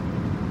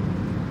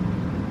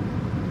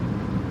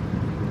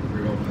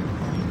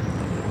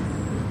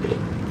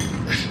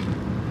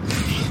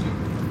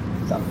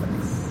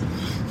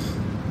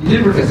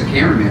 did work as a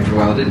cameraman after a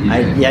while, didn't you?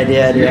 I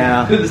did,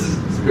 yeah. This is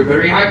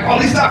very high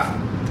quality stuff.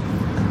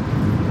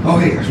 Oh,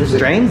 hey, It just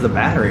drains the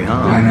battery, huh?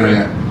 I know,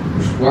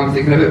 yeah. Well, I'm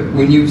thinking of it.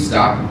 When you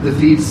stop the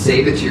feed,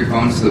 save it to your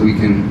phone so that we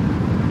can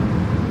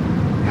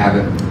have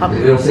it.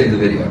 It'll save the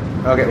video.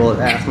 Okay, well, it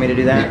asked me to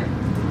do that?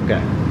 Yeah.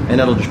 Okay. And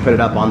it'll just put it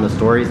up on the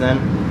stories then?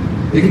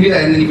 You can do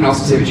that, and then you can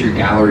also save it to your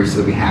gallery so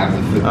that we have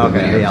the video.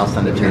 Okay, yeah, I'll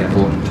send it to you.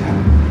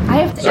 I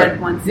have to add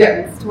one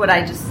sentence to what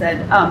I just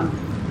said.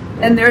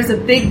 And there's a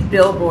big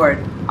billboard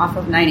off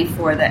of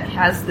 94 that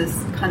has this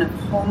kind of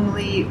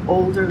homely,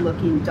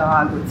 older-looking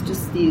dog with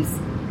just these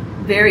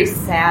very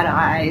sad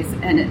eyes,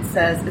 and it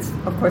says, it's,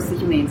 of course, the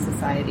Humane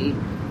Society.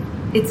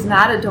 It's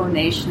not a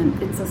donation,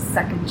 it's a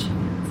second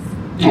chance.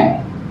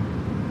 Yeah.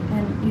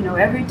 And,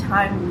 every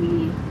time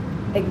we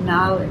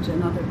acknowledge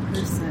another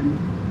person,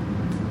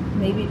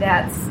 maybe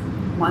that's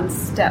one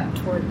step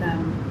toward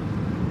them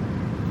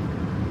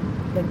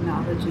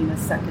acknowledging a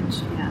second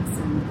chance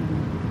and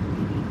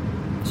maybe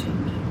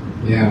changing.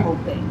 Yeah.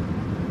 Hoping.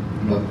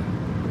 Love that.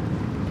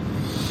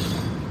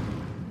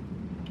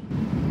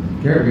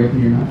 Garrett, you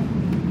open your mouth?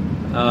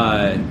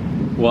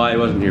 Well, I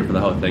wasn't here for the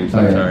whole thing, so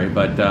I'm sorry.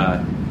 But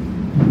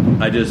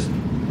I just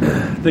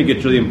think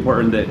it's really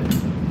important that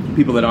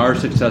people that are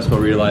successful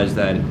realize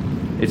that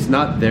it's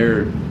not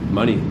their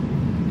money.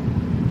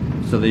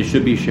 So they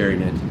should be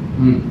sharing it.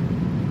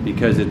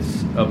 Because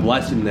it's a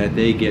blessing that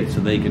they get so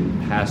they can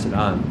pass it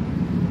on.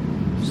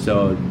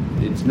 So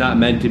it's not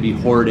meant to be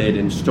hoarded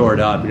and stored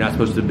up. You're not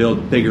supposed to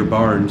build bigger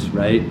barns,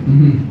 right?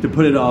 To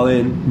put it all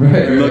in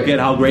and look at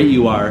how great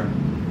you are.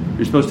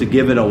 You're supposed to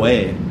give it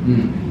away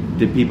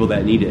to people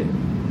that need it.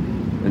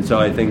 And so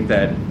I think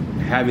that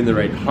having the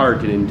right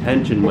heart and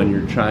intention when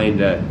you're trying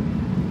to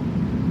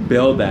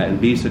build that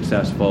and be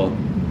successful,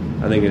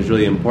 I think is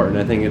really important.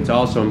 I think it's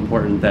also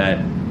important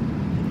that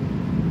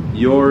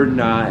you're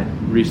not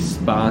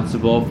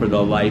responsible for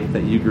the life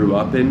that you grew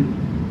up in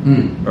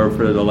or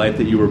for the life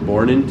that you were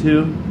born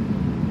into.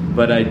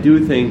 But I do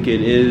think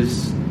it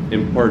is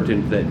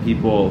important that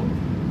people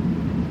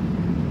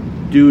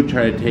do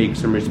try to take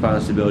some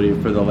responsibility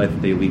for the life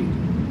that they lead.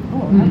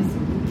 Oh, absolutely.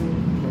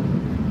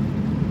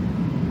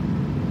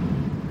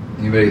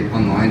 Anybody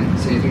online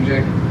say anything,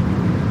 Jack?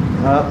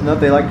 No,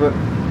 they liked what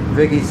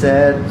Vicky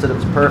said it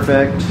was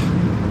perfect.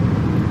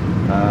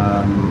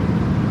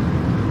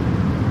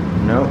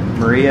 No,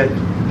 Maria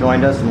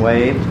joined us and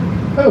waved.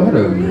 Oh,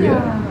 hello, Maria.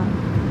 Yeah.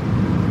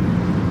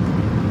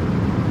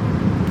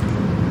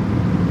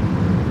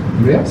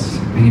 Anybody else?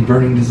 Any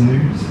burning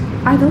desires?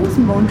 Are those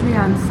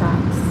Mondrian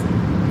socks?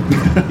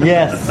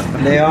 Yes,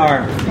 they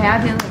are.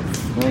 Fabulous.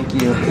 Thank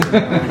you.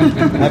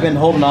 I've been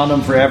holding on to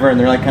them forever, and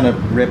they're like kind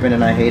of ripping,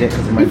 and I hate it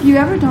because they're my. If you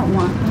ever don't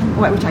want them,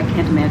 which I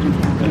can't imagine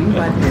happening,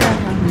 but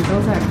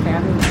those are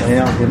fabulous.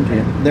 Yeah, I'll give them to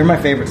you. They're my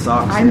favorite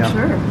socks. I'm yeah.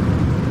 sure.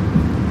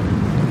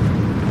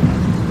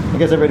 I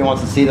guess everybody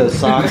wants to see those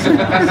socks.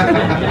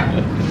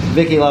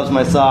 Vicky loves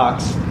my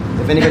socks.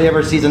 If anybody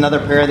ever sees another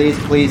pair of these,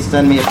 please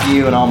send me a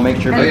few, and I'll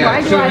make sure. And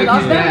why do I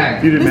love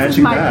them? You did This is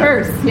matching my bag.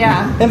 purse.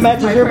 Yeah. It this is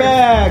matches my your purse.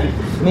 bag.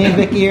 Me and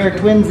Vicky are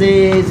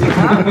twinsies.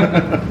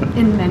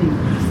 In many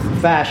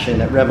ways. Fashion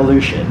at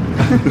Revolution.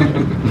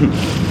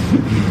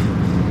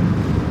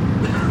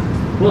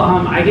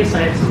 Well, I guess I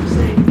had something to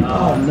say.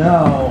 Oh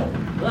no!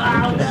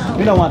 Oh, no.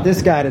 We don't want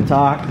this guy to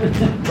talk.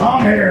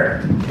 Wrong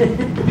here.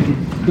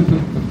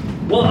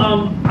 Well,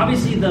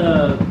 obviously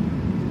the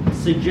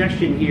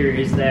suggestion here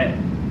is that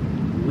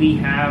we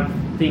have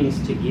things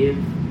to give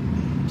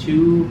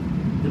to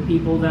the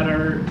people that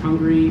are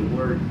hungry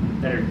or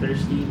that are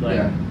thirsty. But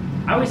Yeah.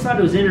 I always thought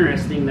it was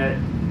interesting that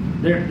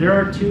there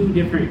are two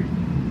different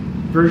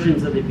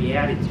versions of the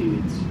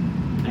Beatitudes,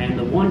 and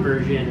the one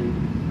version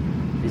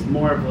is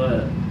more of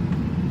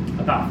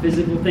about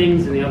physical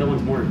things, and the other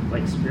one's more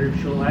like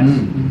spiritualized.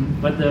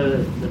 Mm-hmm. But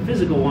the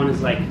physical one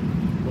is like,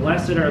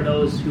 blessed are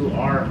those who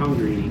are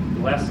hungry,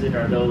 blessed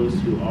are those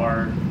who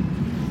are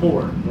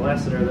poor,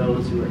 blessed are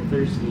those who are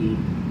thirsty,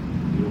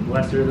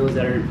 blessed are those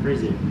that are in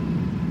prison.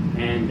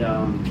 And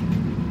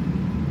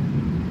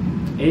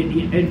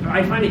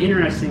I find it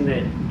interesting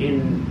that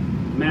in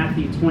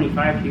Matthew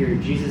 25 here,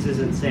 Jesus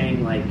isn't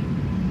saying like,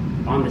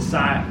 on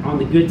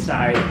the good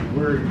side,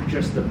 we're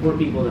just the poor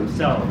people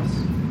themselves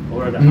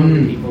or the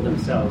hungry people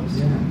themselves.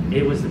 Yeah.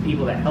 It was the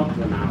people that helped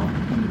them out.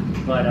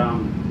 But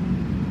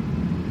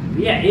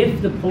if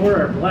the poor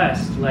are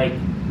blessed, like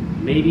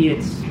maybe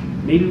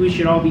we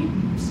should all be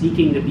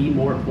seeking to be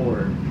more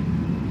poor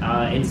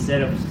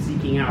instead of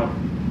seeking out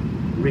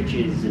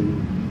riches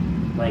and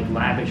like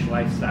lavish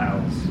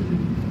lifestyles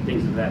and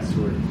things of that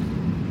sort.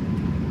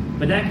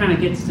 But that kind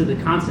of gets to the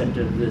concept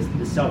of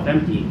the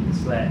self-emptying.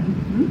 It's that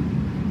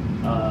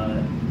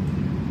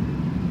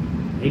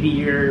maybe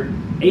you're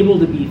able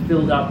to be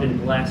filled up and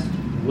blessed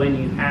when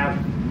you have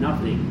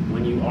nothing,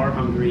 when you are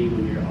hungry,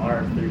 when you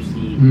are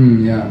thirsty,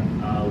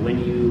 when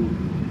you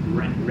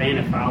ran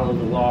afoul of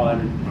the law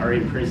and are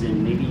in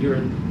prison. Maybe you're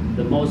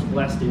the most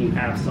blessed and you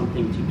have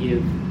something to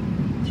give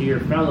to your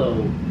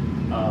fellow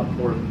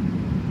poor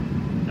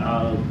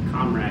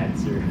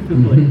comrades or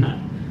whatnot.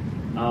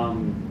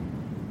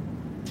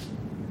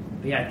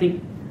 yeah,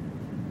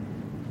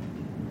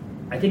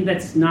 I think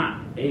that's not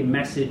a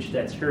message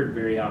that's heard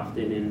very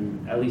often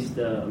in at least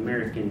the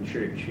American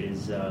church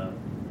is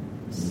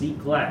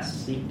seek less,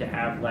 seek to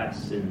have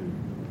less, and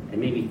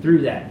maybe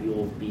through that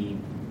you'll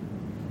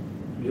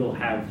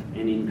have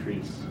an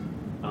increase.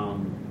 I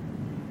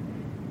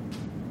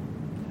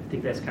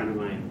think that's kind of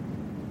my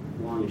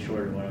long and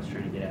short of what I was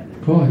trying to get at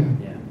there. Cool,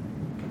 yeah.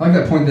 I like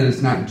that point that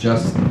it's not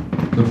just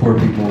the poor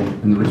people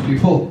and the rich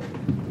people.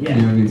 Yeah.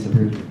 You know what I mean?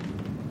 Separated.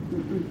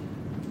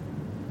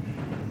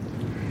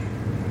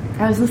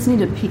 I was listening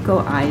to Pico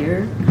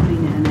Iyer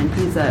coming in, and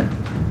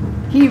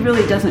he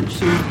really doesn't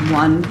choose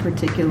one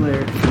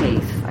particular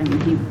faith. I mean,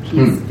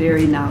 he's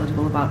very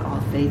knowledgeable about all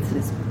faiths.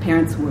 His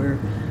parents were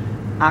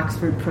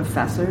Oxford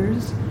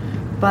professors,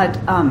 but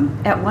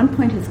at one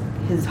point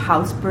his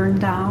house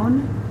burned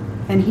down,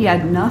 and he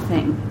had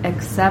nothing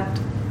except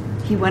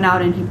he went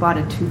out and he bought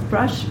a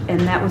toothbrush,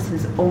 and that was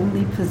his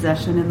only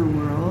possession in the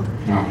world.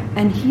 Wow.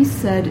 And he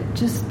said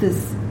just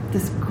this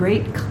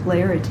great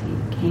clarity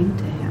came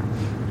to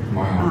him.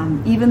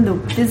 Wow. Even though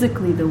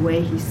physically the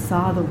way he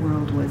saw the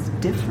world was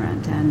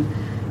different. And,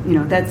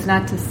 that's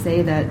not to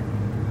say that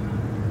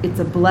it's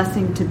a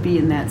blessing to be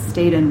in that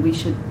state and we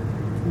should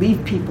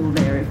leave people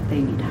there if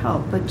they need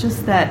help. But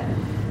just that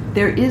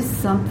there is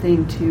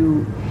something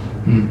to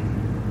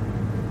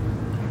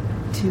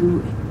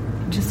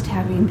just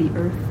having the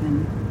earth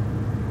and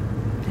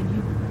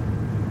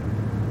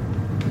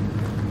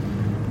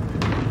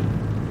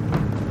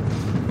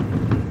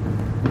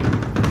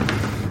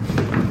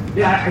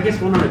you. Yeah, I guess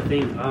one other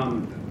thing.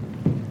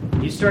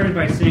 You started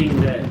by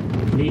saying that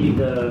maybe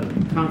the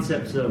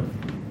concepts of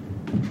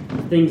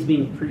things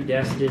being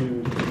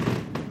predestined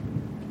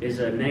is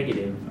a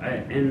negative.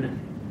 And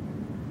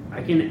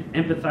I can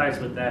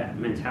empathize with that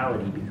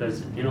mentality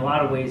because in a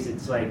lot of ways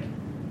it's like,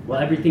 well,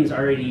 everything's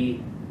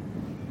already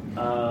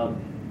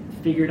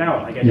figured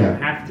out. Like I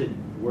don't have to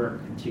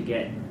work to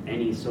get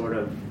any sort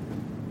of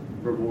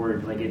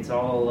reward. Like it's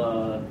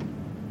all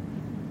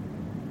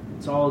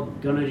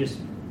gonna just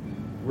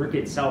work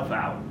itself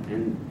out,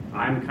 and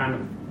I'm kind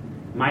of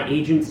my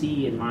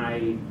agency and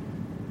my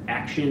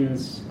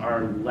actions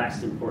are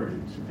less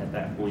important at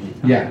that point in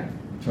time. Yeah,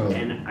 totally.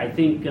 And I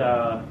think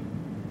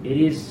it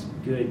is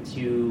good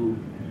to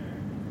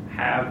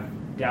have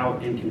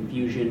doubt and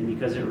confusion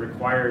because it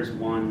requires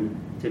one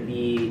to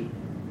be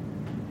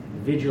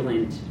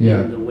vigilant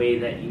in the way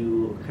that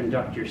you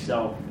conduct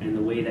yourself and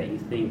the way that you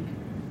think,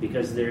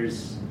 because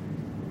there's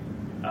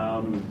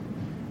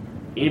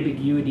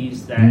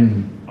ambiguities that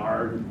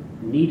are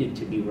needed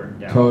to be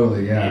worked out.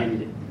 Totally, yeah.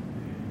 And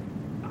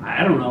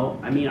I don't know.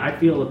 I mean, I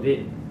feel a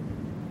bit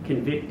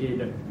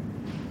convicted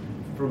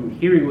from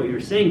hearing what you're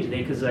saying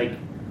today because, like,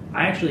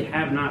 I actually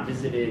have not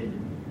visited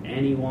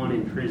anyone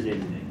in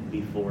prison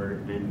before,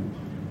 and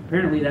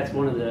apparently that's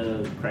one of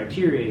the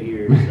criteria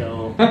here.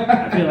 So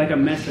I feel like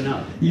I'm messing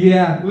up.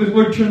 Yeah,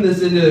 we'll turn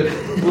it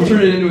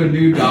into a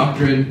new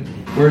doctrine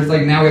where it's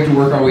like now we have to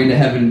work our way into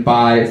heaven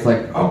by, it's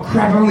like, oh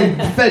crap, I only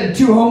fed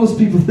 2 homeless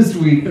people this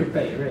week.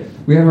 Right.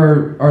 We have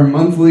our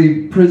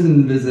monthly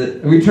prison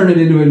visit, and we turn it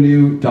into a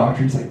new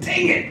doctrine. It's like,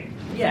 dang it.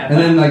 Yeah. And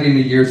then like in a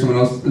year, someone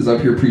else is up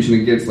here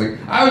preaching against, like,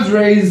 I was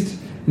raised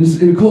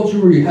in a culture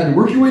where you had to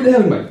work your way to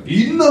heaven by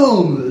feeding the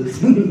homeless.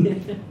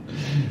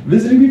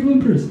 Visiting people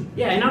in prison.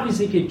 Yeah, and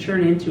obviously it could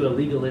turn into a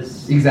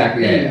legalist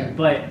exactly, thing, yeah.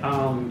 But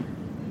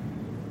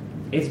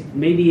it's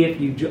maybe if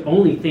you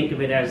only think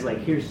of it as like,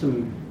 here's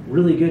some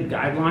really good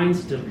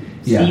guidelines to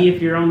see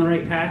if you're on the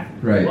right path.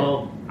 Right.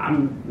 Well,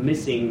 I'm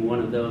missing one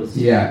of those.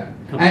 Yeah.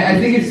 I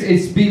think it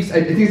speaks.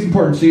 I think it's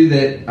important too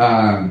that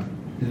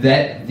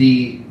that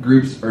the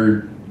groups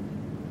are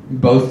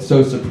both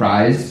so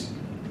surprised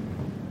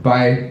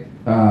by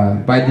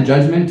the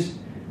judgment,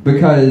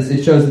 because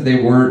it shows that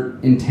they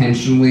weren't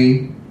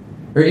intentionally,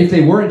 or if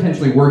they were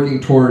intentionally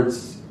working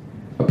towards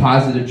a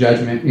positive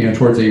judgment,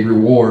 towards a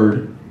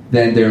reward,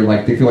 then they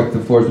feel like the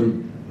floor's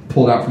been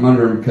pulled out from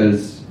under them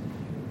because.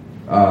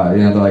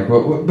 They're like,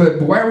 well, but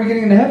why are we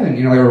getting into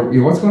heaven?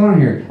 What's going on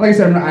here? Like I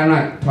said, I'm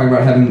not talking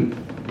about heaven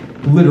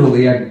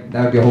literally. That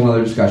would be a whole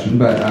other discussion.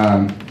 But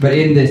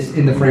in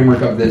the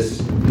framework of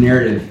this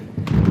narrative,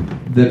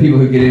 the people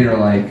who get in are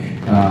like,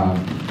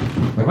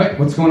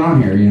 what's going on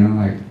here?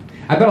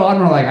 I bet a lot of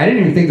them are like, I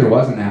didn't even think there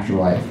was an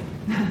afterlife.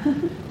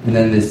 And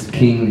then this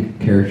king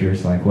character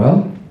is like,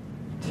 well,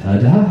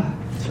 ta-da.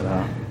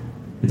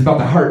 It's about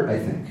the heart, I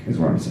think, is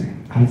what I'm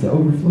saying. Out of the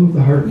overflow of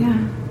the heart,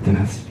 the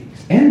mouth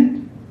speaks. And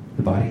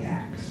the body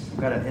acts.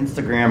 I've got an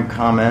Instagram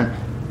comment.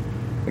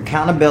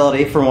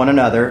 Accountability for one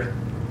another, ?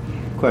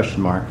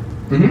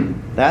 Mm-hmm.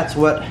 That's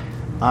what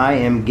I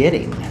am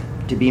getting.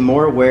 To be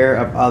more aware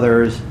of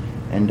others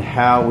and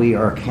how we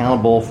are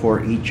accountable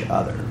for each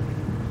other.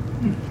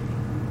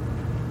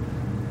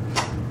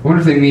 I wonder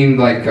if they mean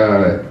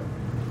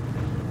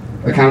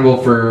accountable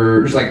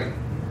for just like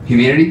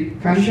humanity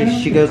kind of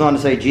thing? She goes on to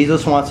say,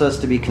 Jesus wants us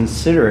to be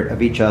considerate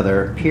of each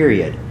other,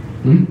 period.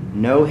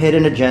 Mm-hmm. No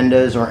hidden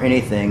agendas or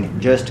anything,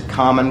 just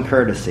common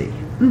courtesy.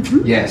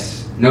 Mm-hmm.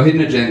 Yes, no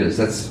hidden agendas.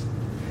 That's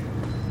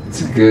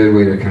a good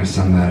way to kind of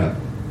sum that up.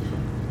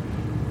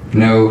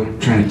 No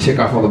trying to tick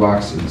off all the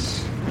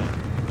boxes.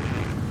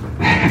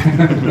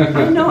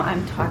 I know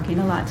I'm talking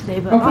a lot today,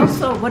 but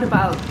also, what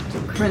about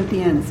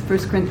Corinthians,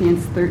 1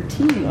 Corinthians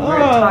 13, where it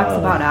talks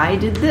about I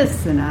did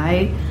this, and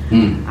I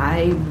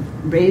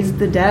raised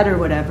the dead or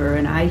whatever,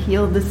 and I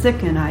healed the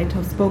sick, and I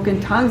spoke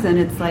in tongues, and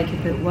it's like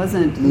if it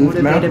wasn't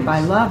motivated by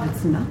love,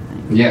 it's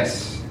nothing.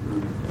 Yes.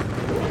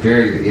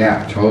 Very good.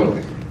 Yeah,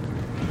 totally.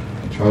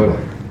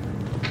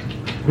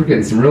 We're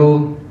getting some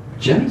real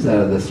gems out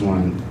of this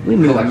one. We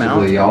move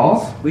collectively,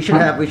 y'all. We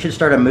should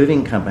start a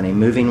moving company,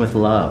 Moving with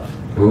Love.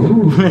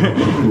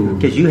 Ooh.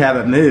 Because you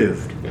haven't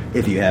moved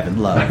if you haven't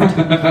loved.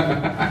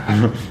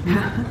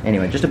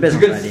 Anyway, just a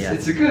business idea.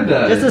 It's a good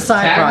just a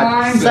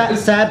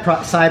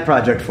side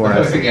project for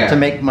us to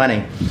make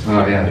money.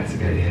 Oh yeah, that's a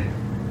good idea.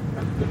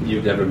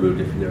 You've never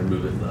moved if you never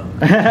moved with love.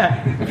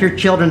 If your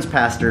children's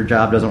pastor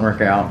job doesn't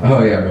work out.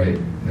 Oh yeah, right.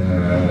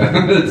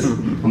 It's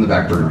on the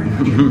back burner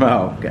right now.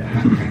 Oh, okay.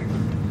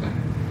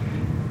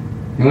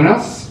 Anyone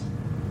else?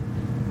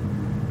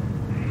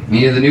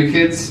 Any of the new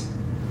kids?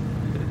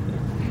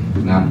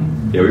 No.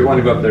 Yeah, we want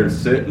to go up there and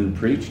sit and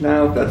preach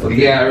now. If that's okay.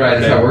 Yeah, right.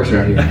 That's how it works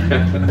around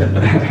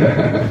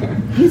here.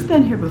 He's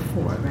been here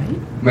before,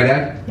 right? My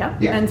dad?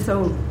 Yep. Yeah. And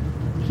so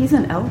he's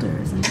an elder,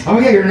 isn't he? Oh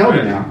yeah, you're an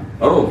elder now.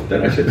 Oh,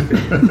 then I should.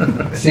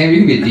 Sam, you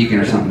can be a deacon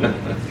or something.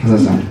 How's that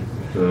sound?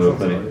 So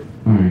funny.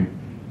 All right.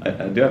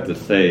 I do have to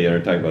say, you're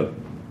talking about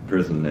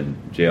prison and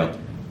jail.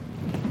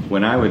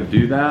 When I would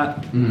do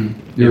that,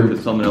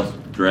 because someone else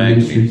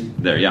dragged me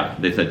there. Yeah,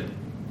 they said,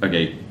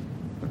 "Okay,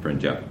 my friend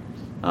Jeff,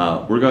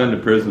 we're going to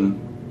prison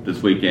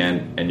this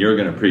weekend, and you're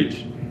going to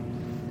preach."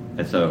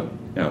 And so,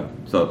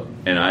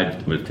 and I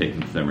was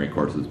taking seminary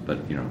courses, but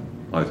I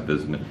was a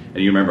businessman.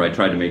 And you remember, I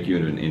tried to make you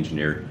into an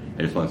engineer.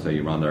 I just want to say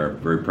you were on there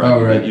very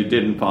proud that you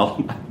didn't follow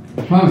my.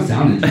 I'm a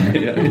sound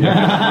engineer.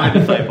 My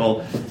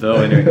disciple. So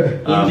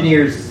anyway,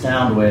 engineers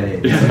sound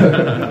waves.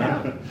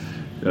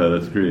 Yeah,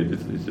 that's great.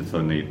 It's just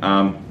so neat.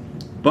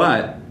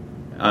 But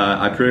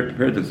I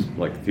prepared this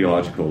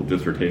theological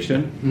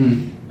dissertation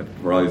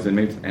for all these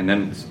inmates, and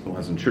then I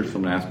was in church.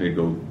 Someone asked me to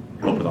go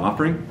help with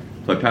offering,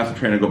 so I passed the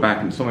train and go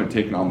back, and someone had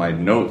taken all my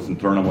notes and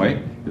thrown them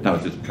away. They thought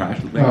it was just trash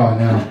with me. Oh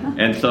no!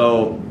 And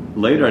so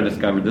later I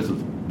discovered this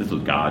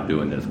was God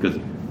doing this, because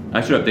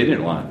I showed up. They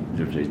didn't want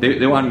dissertation.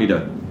 They wanted me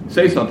to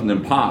say something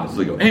and pause. So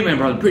they go, "Hey man,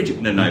 brother, preach it."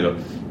 And then I go,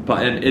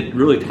 and it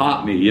really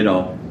taught me,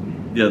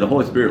 the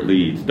Holy Spirit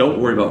leads. Don't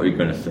worry about what you're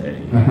going to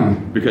say,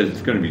 because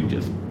it's going to be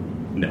just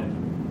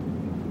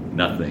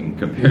nothing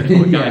compared to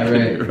what God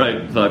can do.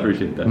 Right? So I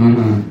appreciate that.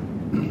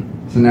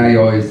 So now you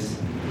always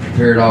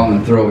prepare it all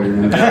and throw it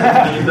in.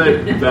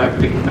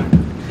 Exactly.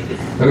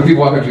 Like when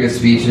people walk up to get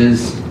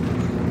speeches,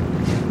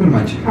 what am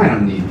I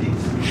don't need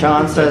these.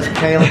 Sean says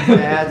Caleb's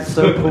dad's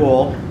so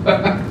cool.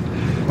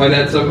 My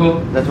dad's so cool?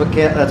 That's what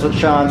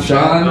Sean said.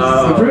 Sean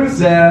approves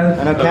that.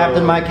 I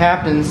know my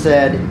captain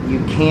said, you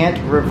can't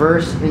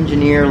reverse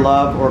engineer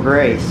love or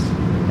grace.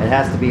 It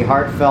has to be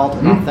heartfelt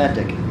and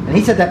authentic. And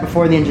he said that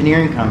before the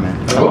engineering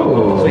comment.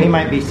 So he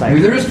might be psyched.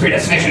 Maybe there is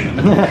predestination.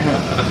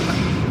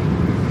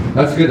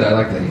 That's good. I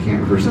like that. You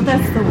can't reverse engineer.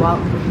 So that's the walk.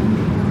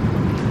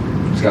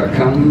 It's got to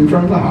come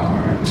from the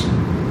heart.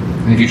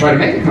 And if you try to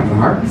make it come from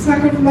the heart, it's not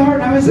coming from the heart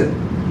now, is it?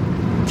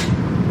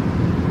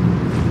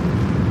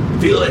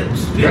 Feel it.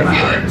 Yeah.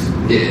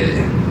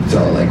 It's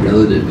all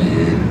relative,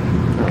 man.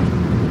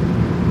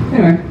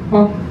 Anyway,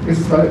 well, I guess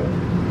that's about it.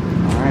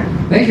 All right.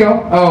 Thank you all.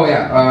 Oh,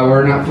 yeah.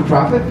 We're not for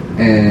profit,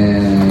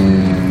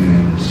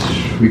 and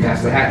we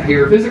pass the hat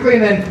here physically,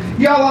 and then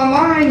y'all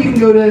online, you can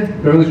go to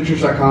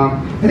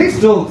revolutionchurch.com. I think it's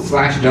still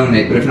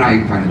 /donate, but if not,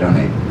 you can find the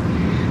donate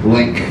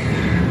link.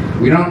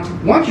 We don't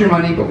want your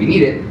money, but we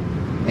need it.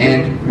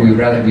 And we would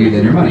rather have you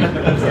than your money.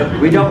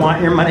 We don't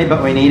want your money,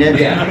 but we need it.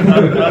 Yeah,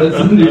 that's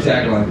the new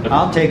tagline.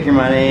 I'll take your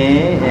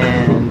money,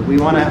 and we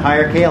want to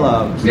hire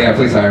Caleb. So. Yeah,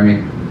 please hire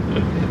me.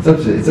 It's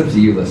up to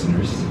you,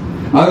 listeners.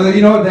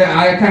 You know what?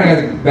 I kind of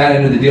got the bad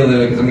end of the deal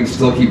there because I'm going to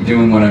still keep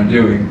doing what I'm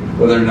doing,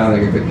 whether or not I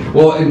get paid.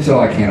 Well,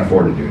 until I can't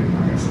afford to do it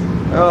anymore, I guess.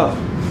 Oh,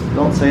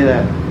 don't say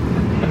that.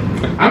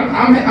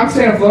 I'm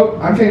staying afloat.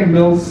 I'm paying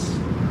bills. A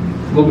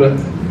little bit of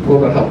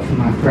help from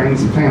my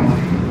friends and family.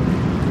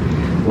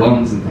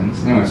 Loans and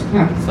things. Anyways,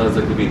 yeah. Sounds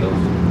like the Beatles.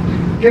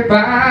 Get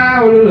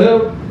by with a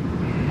little.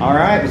 All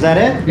right, was that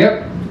it?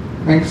 Yep.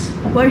 Thanks.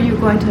 What are you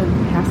going to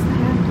pass the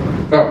hat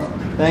Oh.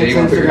 Thanks,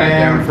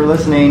 Instagram, for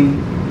listening.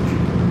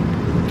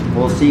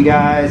 We'll see you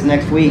guys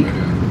next week.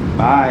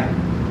 Bye.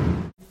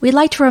 We'd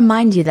like to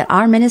remind you that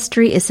our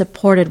ministry is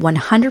supported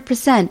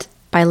 100%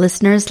 by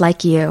listeners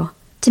like you.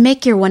 To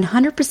make your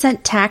 100%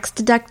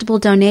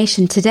 tax-deductible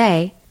donation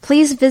today,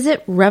 please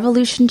visit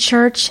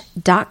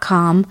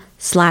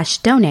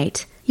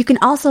revolutionchurch.com/donate. You can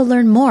also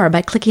learn more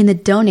by clicking the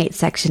donate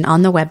section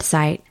on the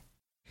website.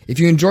 If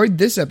you enjoyed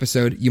this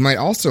episode, you might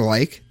also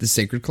like The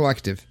Sacred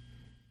Collective.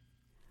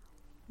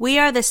 We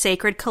are The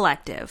Sacred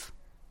Collective.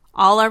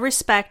 All are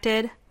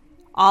respected,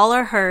 all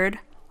are heard,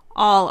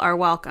 all are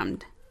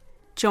welcomed.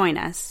 Join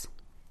us.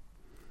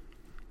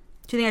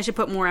 Do you think I should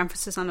put more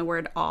emphasis on the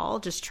word all?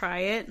 Just try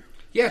it?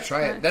 Yeah,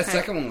 try it. That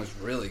second one was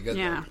really good.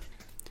 Yeah.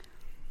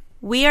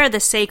 We are the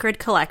Sacred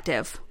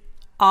Collective.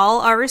 All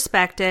are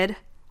respected,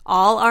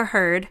 all are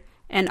heard,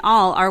 and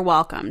all are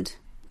welcomed.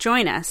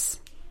 Join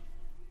us.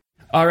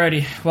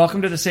 Alrighty,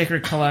 welcome to the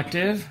Sacred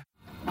Collective.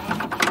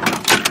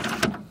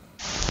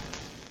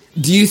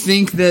 Do you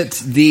think that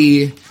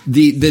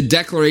the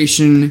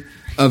declaration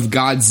of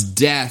God's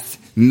death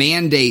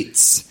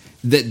mandates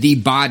that the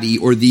body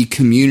or the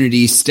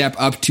community step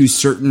up to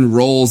certain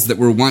roles that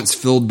were once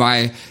filled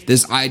by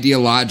this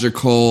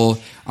ideological,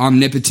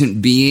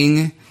 omnipotent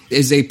being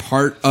is a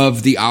part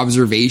of the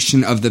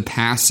observation of the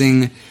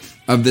passing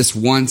of this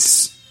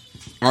once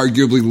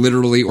arguably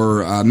literally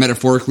or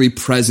metaphorically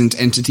present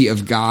entity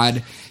of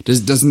God?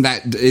 Is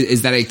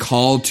that a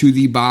call to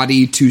the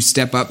body to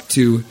step up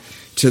to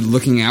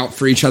looking out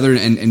for each other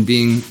and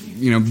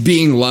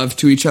being love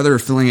to each other, or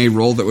filling a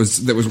role that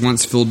was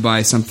once filled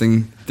by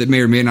something that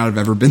may or may not have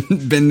ever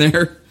been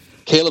there?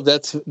 Caleb,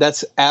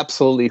 that's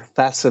absolutely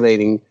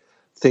fascinating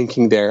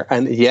thinking there.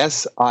 And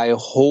yes, I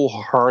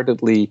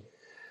wholeheartedly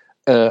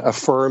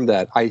affirm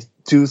that. I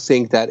do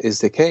think that is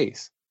the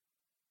case.